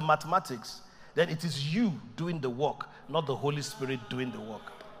that is the mathematics, then it is you doing the work, not the Holy Spirit doing the work.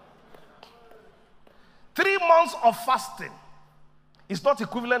 3 months of fasting is not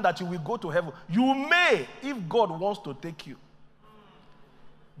equivalent that you will go to heaven. You may, if God wants to take you.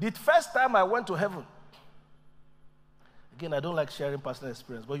 The first time I went to heaven, again, I don't like sharing personal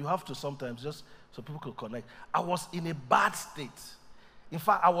experience, but you have to sometimes just so people can connect. I was in a bad state. In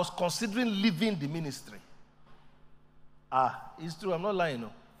fact, I was considering leaving the ministry. It's true, I'm not lying,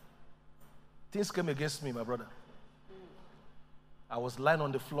 no. Things came against me, my brother. I was lying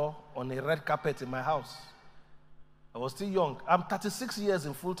on the floor on a red carpet in my house. I was still young. I'm 36 years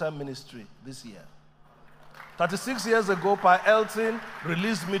in full-time ministry this year. 36 years ago, Pa Elton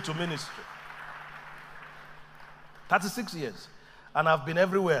released me to ministry. 36 years. And I've been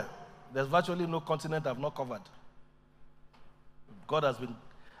everywhere. There's virtually no continent I've not covered.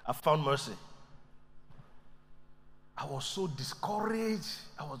 I've found mercy. I was so discouraged.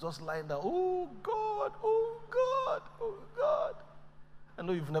 I was just lying down. Oh God, oh God, oh God. I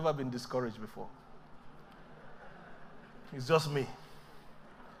know you've never been discouraged before. It's just me.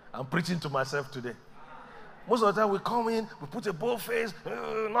 I'm preaching to myself today. Most of the time we come in, we put a bold face,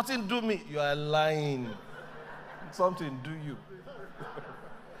 nothing do me. You are lying. Something do you.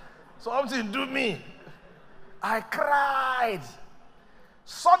 Something do me. I cried.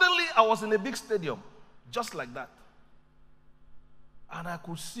 Suddenly I was in a big stadium, just like that. And I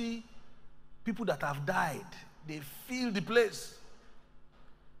could see people that have died. They filled the place.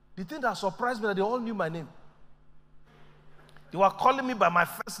 The thing that surprised me that they all knew my name. They were calling me by my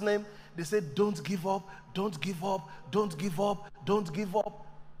first name. They said, don't give up, don't give up, don't give up, don't give up.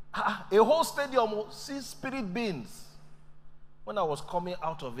 A whole stadium will see spirit beings. When I was coming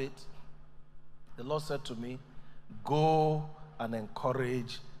out of it, the Lord said to me, go and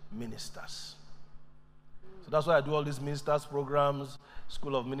encourage ministers. So that's why I do all these ministers programs,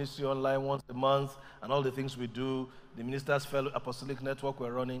 School of Ministry online once a month, and all the things we do, the Ministers Fellow Apostolic Network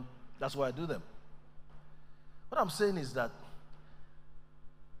we're running. That's why I do them. What I'm saying is that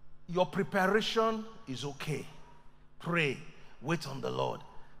your preparation is okay. Pray, wait on the Lord.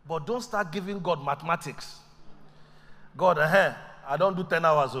 But don't start giving God mathematics. God, I don't do 10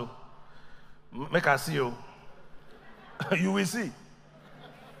 hours. Make I see you. You will see.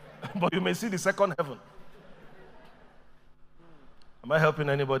 But you may see the second heaven. Am I helping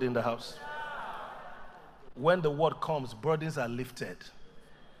anybody in the house? When the word comes, burdens are lifted.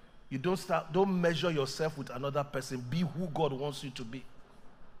 You don't measure yourself with another person. Be who God wants you to be.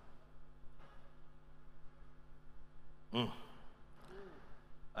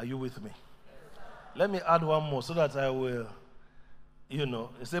 Are you with me? Let me add one more so that I will, it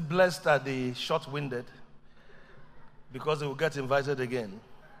says blessed are the short-winded because they will get invited again.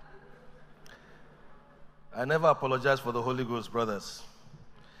 I never apologize for the Holy Ghost, brothers.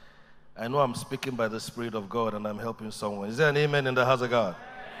 I know I'm speaking by the Spirit of God and I'm helping someone. Is there an amen in the house of God?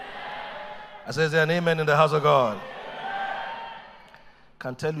 Amen. I said, is there an amen in the house of God? Amen.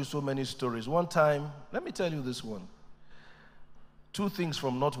 Can tell you so many stories. One time, let me tell you this one. 2 things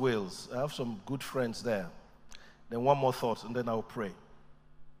from North Wales. I have some good friends there. Then one more thought, and then I'll pray.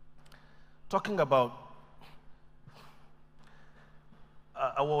 Talking about,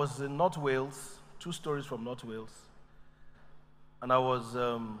 I was in North Wales, 2 stories from North Wales. And I was,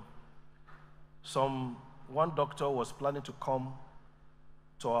 one doctor was planning to come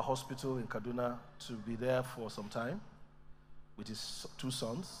to our hospital in Kaduna to be there for some time with his 2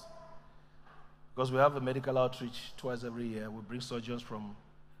 sons. Because we have a medical outreach twice every year. We bring surgeons from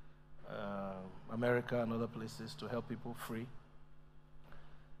America and other places to help people free.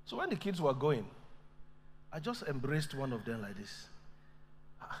 So when the kids were going, I just embraced one of them like this.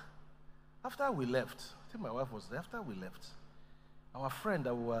 After we left, I think my wife was there. After we left, our friend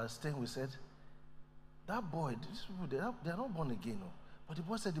that we were staying with said, that boy, these people, they are not born again. No. But the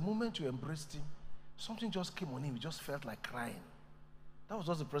boy said the moment you embraced him, something just came on him. He just felt like crying. That was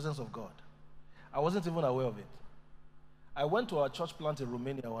just the presence of God. I wasn't even aware of it. I went to our church plant in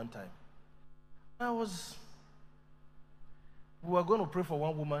Romania one time. We were going to pray for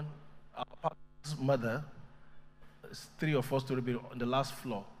one woman, our pastor's mother. 3 or 4 story building on the last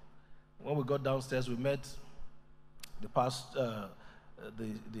floor. When we got downstairs, we met the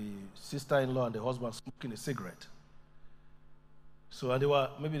sister-in-law and the husband smoking a cigarette. So, and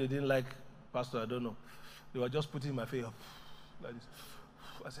maybe they didn't like Pastor, I don't know. They were just putting my face up like this.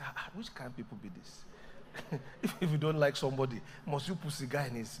 I said, which kind of people be this? if you don't like somebody, must you put cigar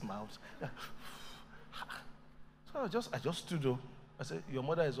in his mouth? So I just stood up. I said, your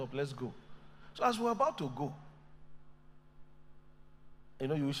mother is up, let's go. So as we were about to go, you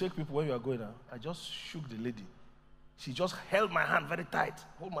know, you will shake people when you are going out. I just shook the lady. She just held my hand very tight.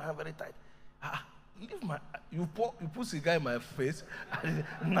 Hold my hand very tight. You put cigar in my face.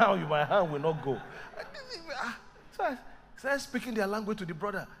 Now my hand will not go. So I started speaking their language to the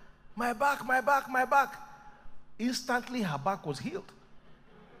brother. My back, my back, my back. Instantly her back was healed.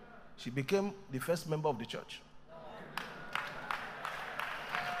 She became the first member of the church.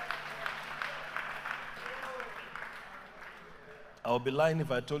 I would be lying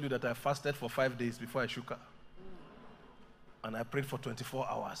if I told you that I fasted for 5 days before I shook her. And I prayed for 24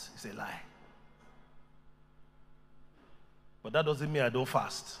 hours. It's a lie. But that doesn't mean I don't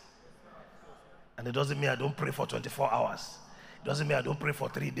fast. And it doesn't mean I don't pray for 24 hours. It doesn't mean I don't pray for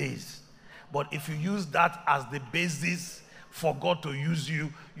 3 days. But if you use that as the basis for God to use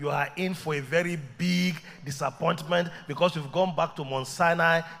you, you are in for a very big disappointment because you've gone back to Mount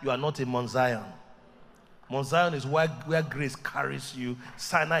Sinai. You are not in Mount Zion. Mount Zion is where grace carries you.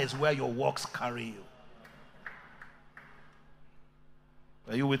 Sinai is where your works carry you.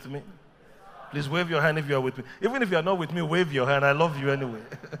 Are you with me? Please wave your hand if you are with me. Even if you are not with me, wave your hand. I love you anyway.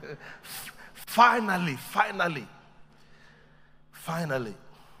 Finally.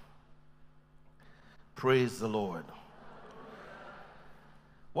 Praise the Lord.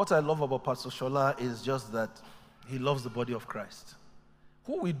 What I love about Pastor Shola is just that he loves the body of Christ.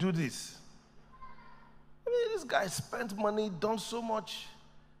 Who will do this? I mean, this guy spent money, done so much.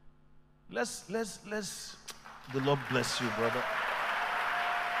 Let's. The Lord bless you, brother.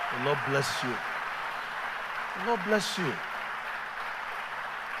 The Lord bless you. The Lord bless you. The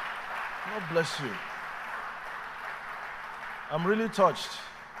Lord bless you. I'm really touched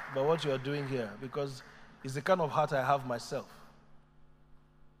by what you are doing here because it's the kind of heart I have myself.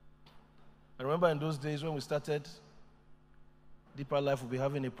 I remember in those days when we started Deeper Life, we'll be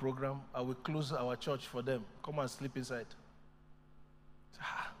having a program. I will close our church for them. Come and sleep inside.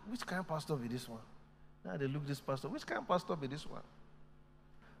 Which kind of pastor be this one? Now they look this pastor. Which kind of pastor be this one?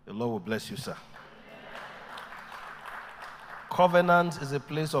 The Lord will bless you, sir. Covenant is a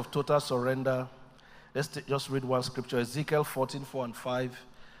place of total surrender. Let's just read one scripture. Ezekiel 14:4-5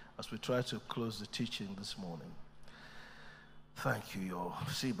 as we try to close the teaching this morning. Thank you,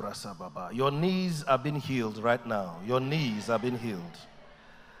 your knees are being healed right now. Your knees are being healed.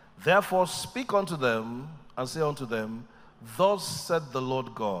 Therefore speak unto them and say unto them, thus said the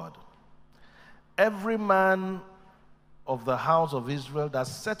Lord God, every man of the house of Israel that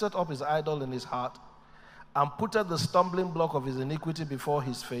setteth up his idol in his heart and putteth the stumbling block of his iniquity before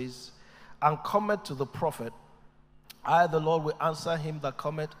his face and cometh to the prophet, I the Lord will answer him that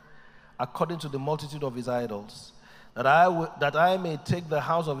cometh according to the multitude of his idols, that I may take the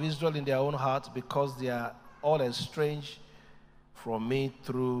house of Israel in their own heart, because they are all estranged from me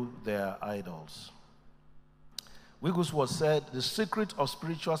through their idols. Wigglesworth said, the secret of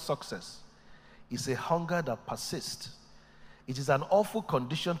spiritual success is a hunger that persists. It is an awful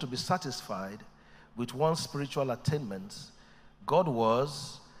condition to be satisfied with one's spiritual attainments. God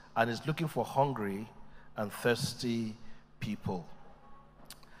was and is looking for hungry and thirsty people.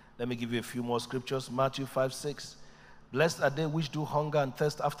 Let me give you a few more scriptures. Matthew 5:6. Blessed are they which do hunger and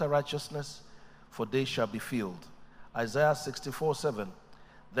thirst after righteousness, for they shall be filled. Isaiah 64:7.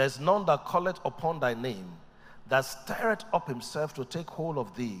 There is none that calleth upon thy name, that stirreth up himself to take hold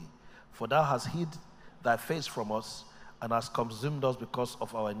of thee, for thou hast hid thy face from us, and hast consumed us because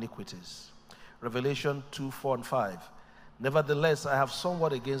of our iniquities. Revelation 2:4-5. Nevertheless, I have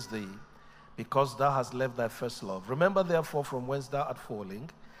somewhat against thee, because thou hast left thy first love. Remember therefore from whence thou art falling,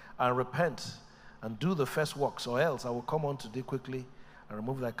 and repent, and do the first works, or else I will come unto thee quickly, and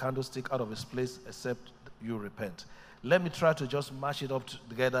remove thy candlestick out of its place, except you repent. Let me try to just mash it up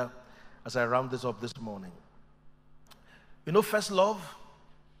together as I round this up this morning. You know first love?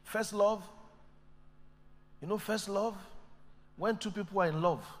 First love? You know first love? When two people are in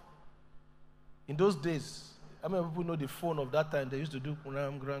love. In those days, how many people know the phone of that time? They used to do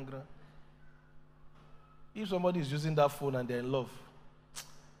gram, gram, gram. If somebody is using that phone and they're in love,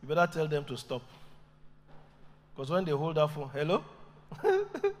 you better tell them to stop. Because when they hold that phone, hello?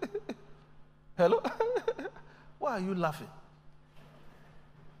 Hello? Why are you laughing?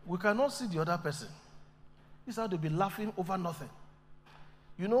 We cannot see the other person. It's how they'll be laughing over nothing.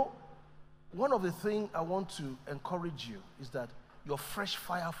 You know, one of the things I want to encourage you is that your fresh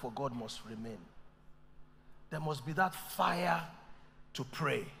fire for God must remain. There must be that fire to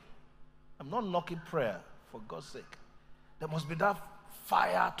pray. I'm not knocking prayer, for God's sake. There must be that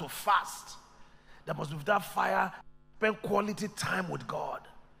fire to fast. There must be that fire to spend quality time with God.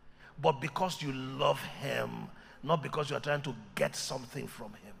 But because you love Him, not because you are trying to get something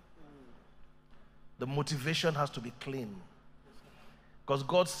from Him. The motivation has to be clean. Because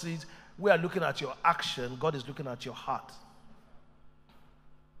God sees, we are looking at your action, God is looking at your heart.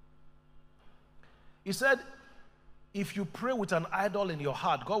 He said, if you pray with an idol in your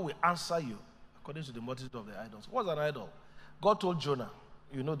heart, God will answer you according to the multitude of the idols. What's an idol? God told Jonah,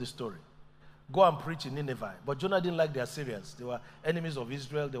 you know the story, go and preach in Nineveh. But Jonah didn't like the Assyrians. They were enemies of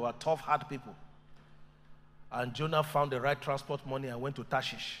Israel. They were tough, hard people. And Jonah found the right transport money and went to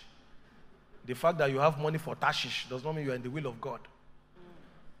Tarshish. The fact that you have money for Tarshish does not mean you are in the will of God.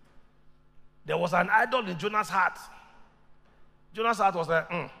 There was an idol in Jonah's heart. Jonah's heart was like,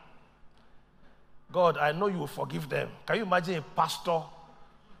 God, I know you will forgive them. Can you imagine a pastor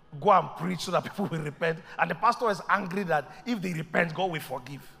go and preach so that people will repent? And the pastor is angry that if they repent, God will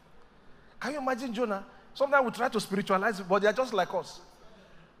forgive. Can you imagine Jonah? Sometimes we try to spiritualize it, but they are just like us.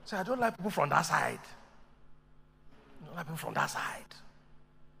 Say, I don't like people from that side. I don't like people from that side.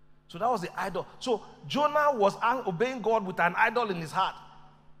 So that was the idol. So Jonah was obeying God with an idol in his heart.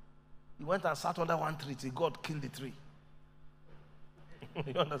 He went and sat under one tree till God killed the tree.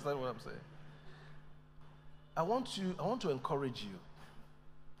 You understand what I'm saying? I want to encourage you.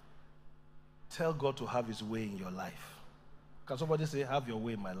 Tell God to have His way in your life. Can somebody say, have your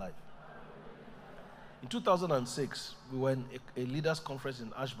way in my life? In 2006, we were in a leaders conference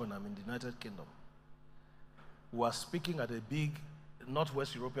in Ashburnham in the United Kingdom. We were speaking at a big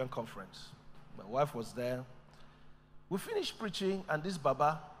Northwest European conference. My wife was there. We finished preaching, and this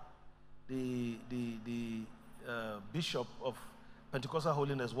Baba, the Bishop of Pentecostal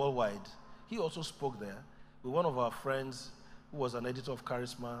Holiness Worldwide, he also spoke there with one of our friends who was an editor of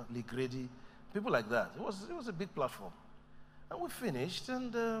Charisma, Lee Grady, people like that. It was a big platform. And we finished,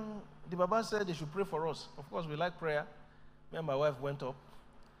 and the Baba said they should pray for us. Of course, we like prayer. Me and my wife went up.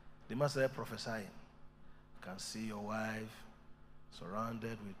 The man started prophesying. You can see your wife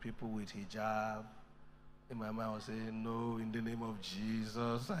surrounded with people with hijab. In my mind, I was saying, no, in the name of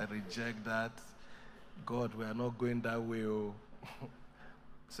Jesus, I reject that. God, we are not going that way. Oh.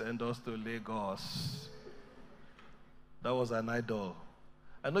 Send us to Lagos. That was an idol.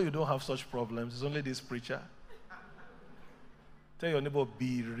 I know you don't have such problems. It's only this preacher. Tell your neighbor,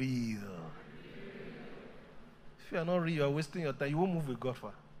 be real. If you are not real, you are wasting your time. You won't move with God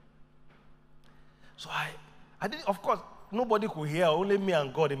far. So I didn't, of course, nobody could hear, only me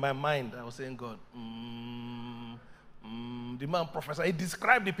and God in my mind. I was saying, God, the man professor, he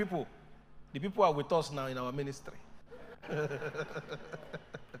described the people. The people are with us now in our ministry.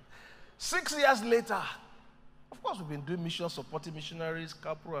 6 years later, of course, we've been doing missions, supporting missionaries,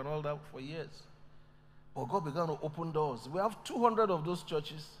 Capro and all that for years. But God began to open doors. We have 200 of those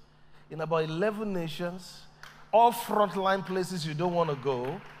churches in about 11 nations, all frontline places you don't want to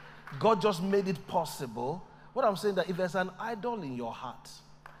go. God just made it possible. What I'm saying is that if there's an idol in your heart,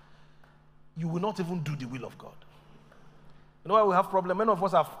 you will not even do the will of God. You know why we have problem? Many of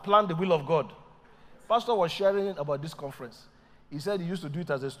us have planned the will of God. Pastor was sharing about this conference. He said he used to do it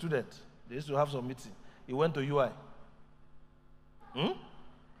as a student. They used to have some meeting. He went to UI.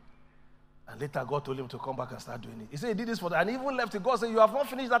 And later God told him to come back and start doing it. He said he did this for that. And he even left it. God said, you have not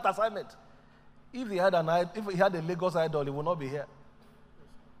finished that assignment. If he had a Lagos idol, he would not be here.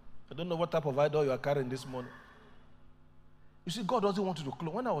 I don't know what type of idol you are carrying this morning. You see, God doesn't want you to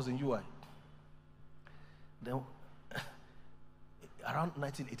close. When I was in UI, then, around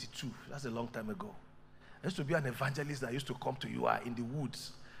 1982, that's a long time ago, there used to be an evangelist that used to come to UI in the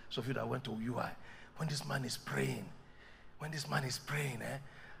woods. So few that went to UI. When this man is praying,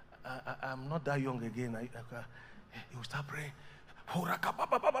 I'm not that young again. He will start praying.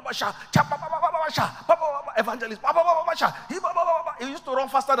 Evangelist. He used to run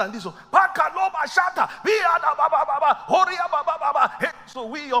faster than this. So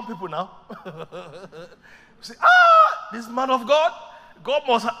we young people now say, this man of God, God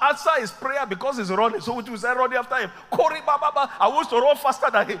must answer his prayer because he's running. So we say running after him. I used to run faster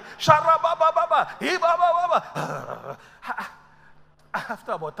than him.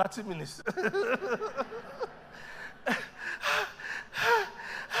 After about 30 minutes.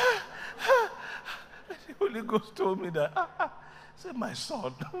 The Holy Ghost told me that, say, my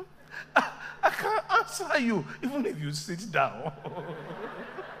son, I can't answer you even if you sit down.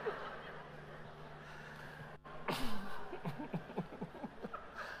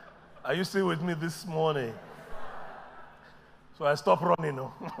 Are you still with me this morning? So I stopped running.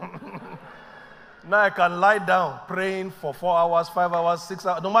 No? Now I can lie down praying for 4 hours, 5 hours, 6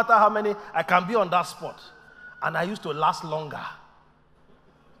 hours. No matter how many, I can be on that spot. And I used to last longer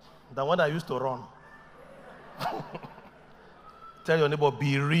than when I used to run. Tell your neighbor,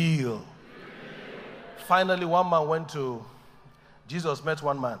 be real. Finally, one man went to, Jesus met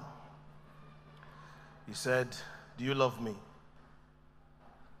one man. He said, do you love me?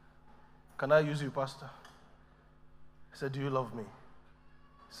 Can I use you, Pastor? He said, do you love me?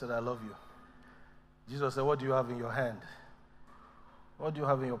 He said, I love you. Jesus said, what do you have in your hand? What do you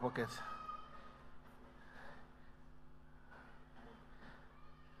have in your pocket?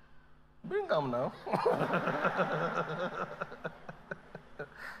 Bring them now.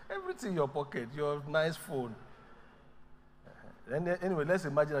 Everything in your pocket, your nice phone. Anyway, let's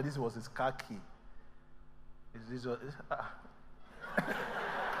imagine that this was his car key.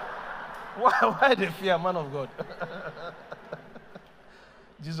 Why the fear, man of God?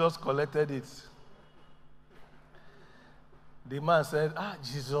 Jesus collected it. The man said,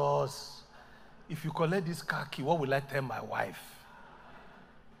 Jesus, if you collect this car key, what will I tell my wife?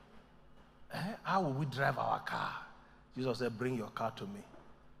 How will we drive our car? Jesus said, bring your car to me.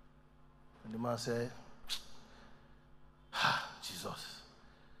 And the man said, Jesus,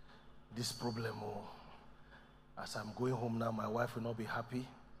 this problem, as I'm going home now, my wife will not be happy.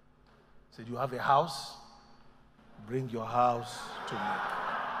 He said, you have a house? Bring your house to me.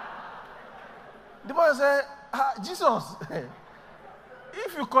 The man said, Jesus,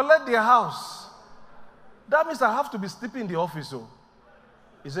 if you collect the house, that means I have to be sleeping in the office.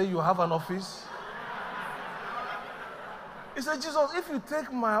 He said, you have an office? He said, Jesus, if you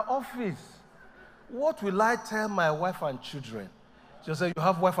take my office, what will I tell my wife and children? Jesus said, you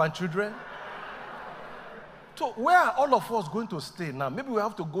have wife and children? So where are all of us going to stay now? Maybe we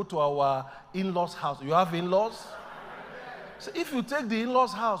have to go to our in-laws' house. You have in-laws? So if you take the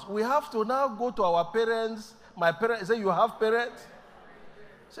in-laws' house, we have to now go to our parents. My parents, say, you have parents?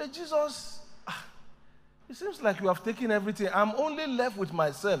 Say, Jesus, it seems like you have taken everything. I'm only left with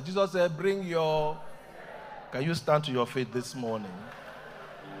myself. Jesus said, bring your... Can you stand to your feet this morning?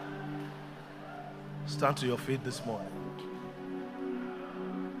 Stand to your feet this morning.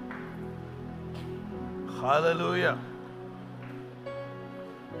 Hallelujah.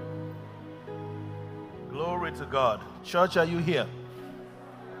 Glory to God. Church, are you here?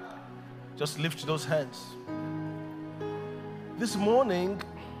 Just lift those hands. This morning,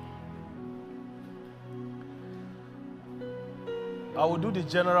 I will do the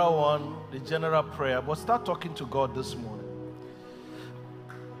general one, the general prayer, but start talking to God this morning.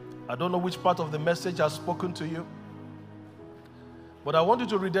 I don't know which part of the message has spoken to you, but I want you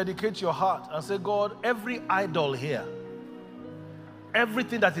to rededicate your heart and say, God, every idol here,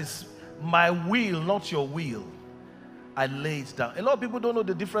 everything that is my will, not your will, I lay it down. A lot of people don't know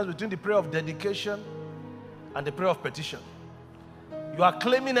the difference between the prayer of dedication and the prayer of petition. You are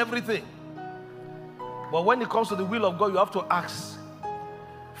claiming everything, but when it comes to the will of God, you have to ask,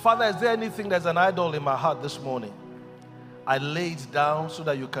 Father, is there anything that's an idol in my heart this morning? I lay it down so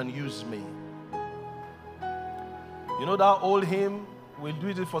that you can use me. You know that old hymn, we'll do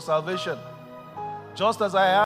it for salvation. Just as I am.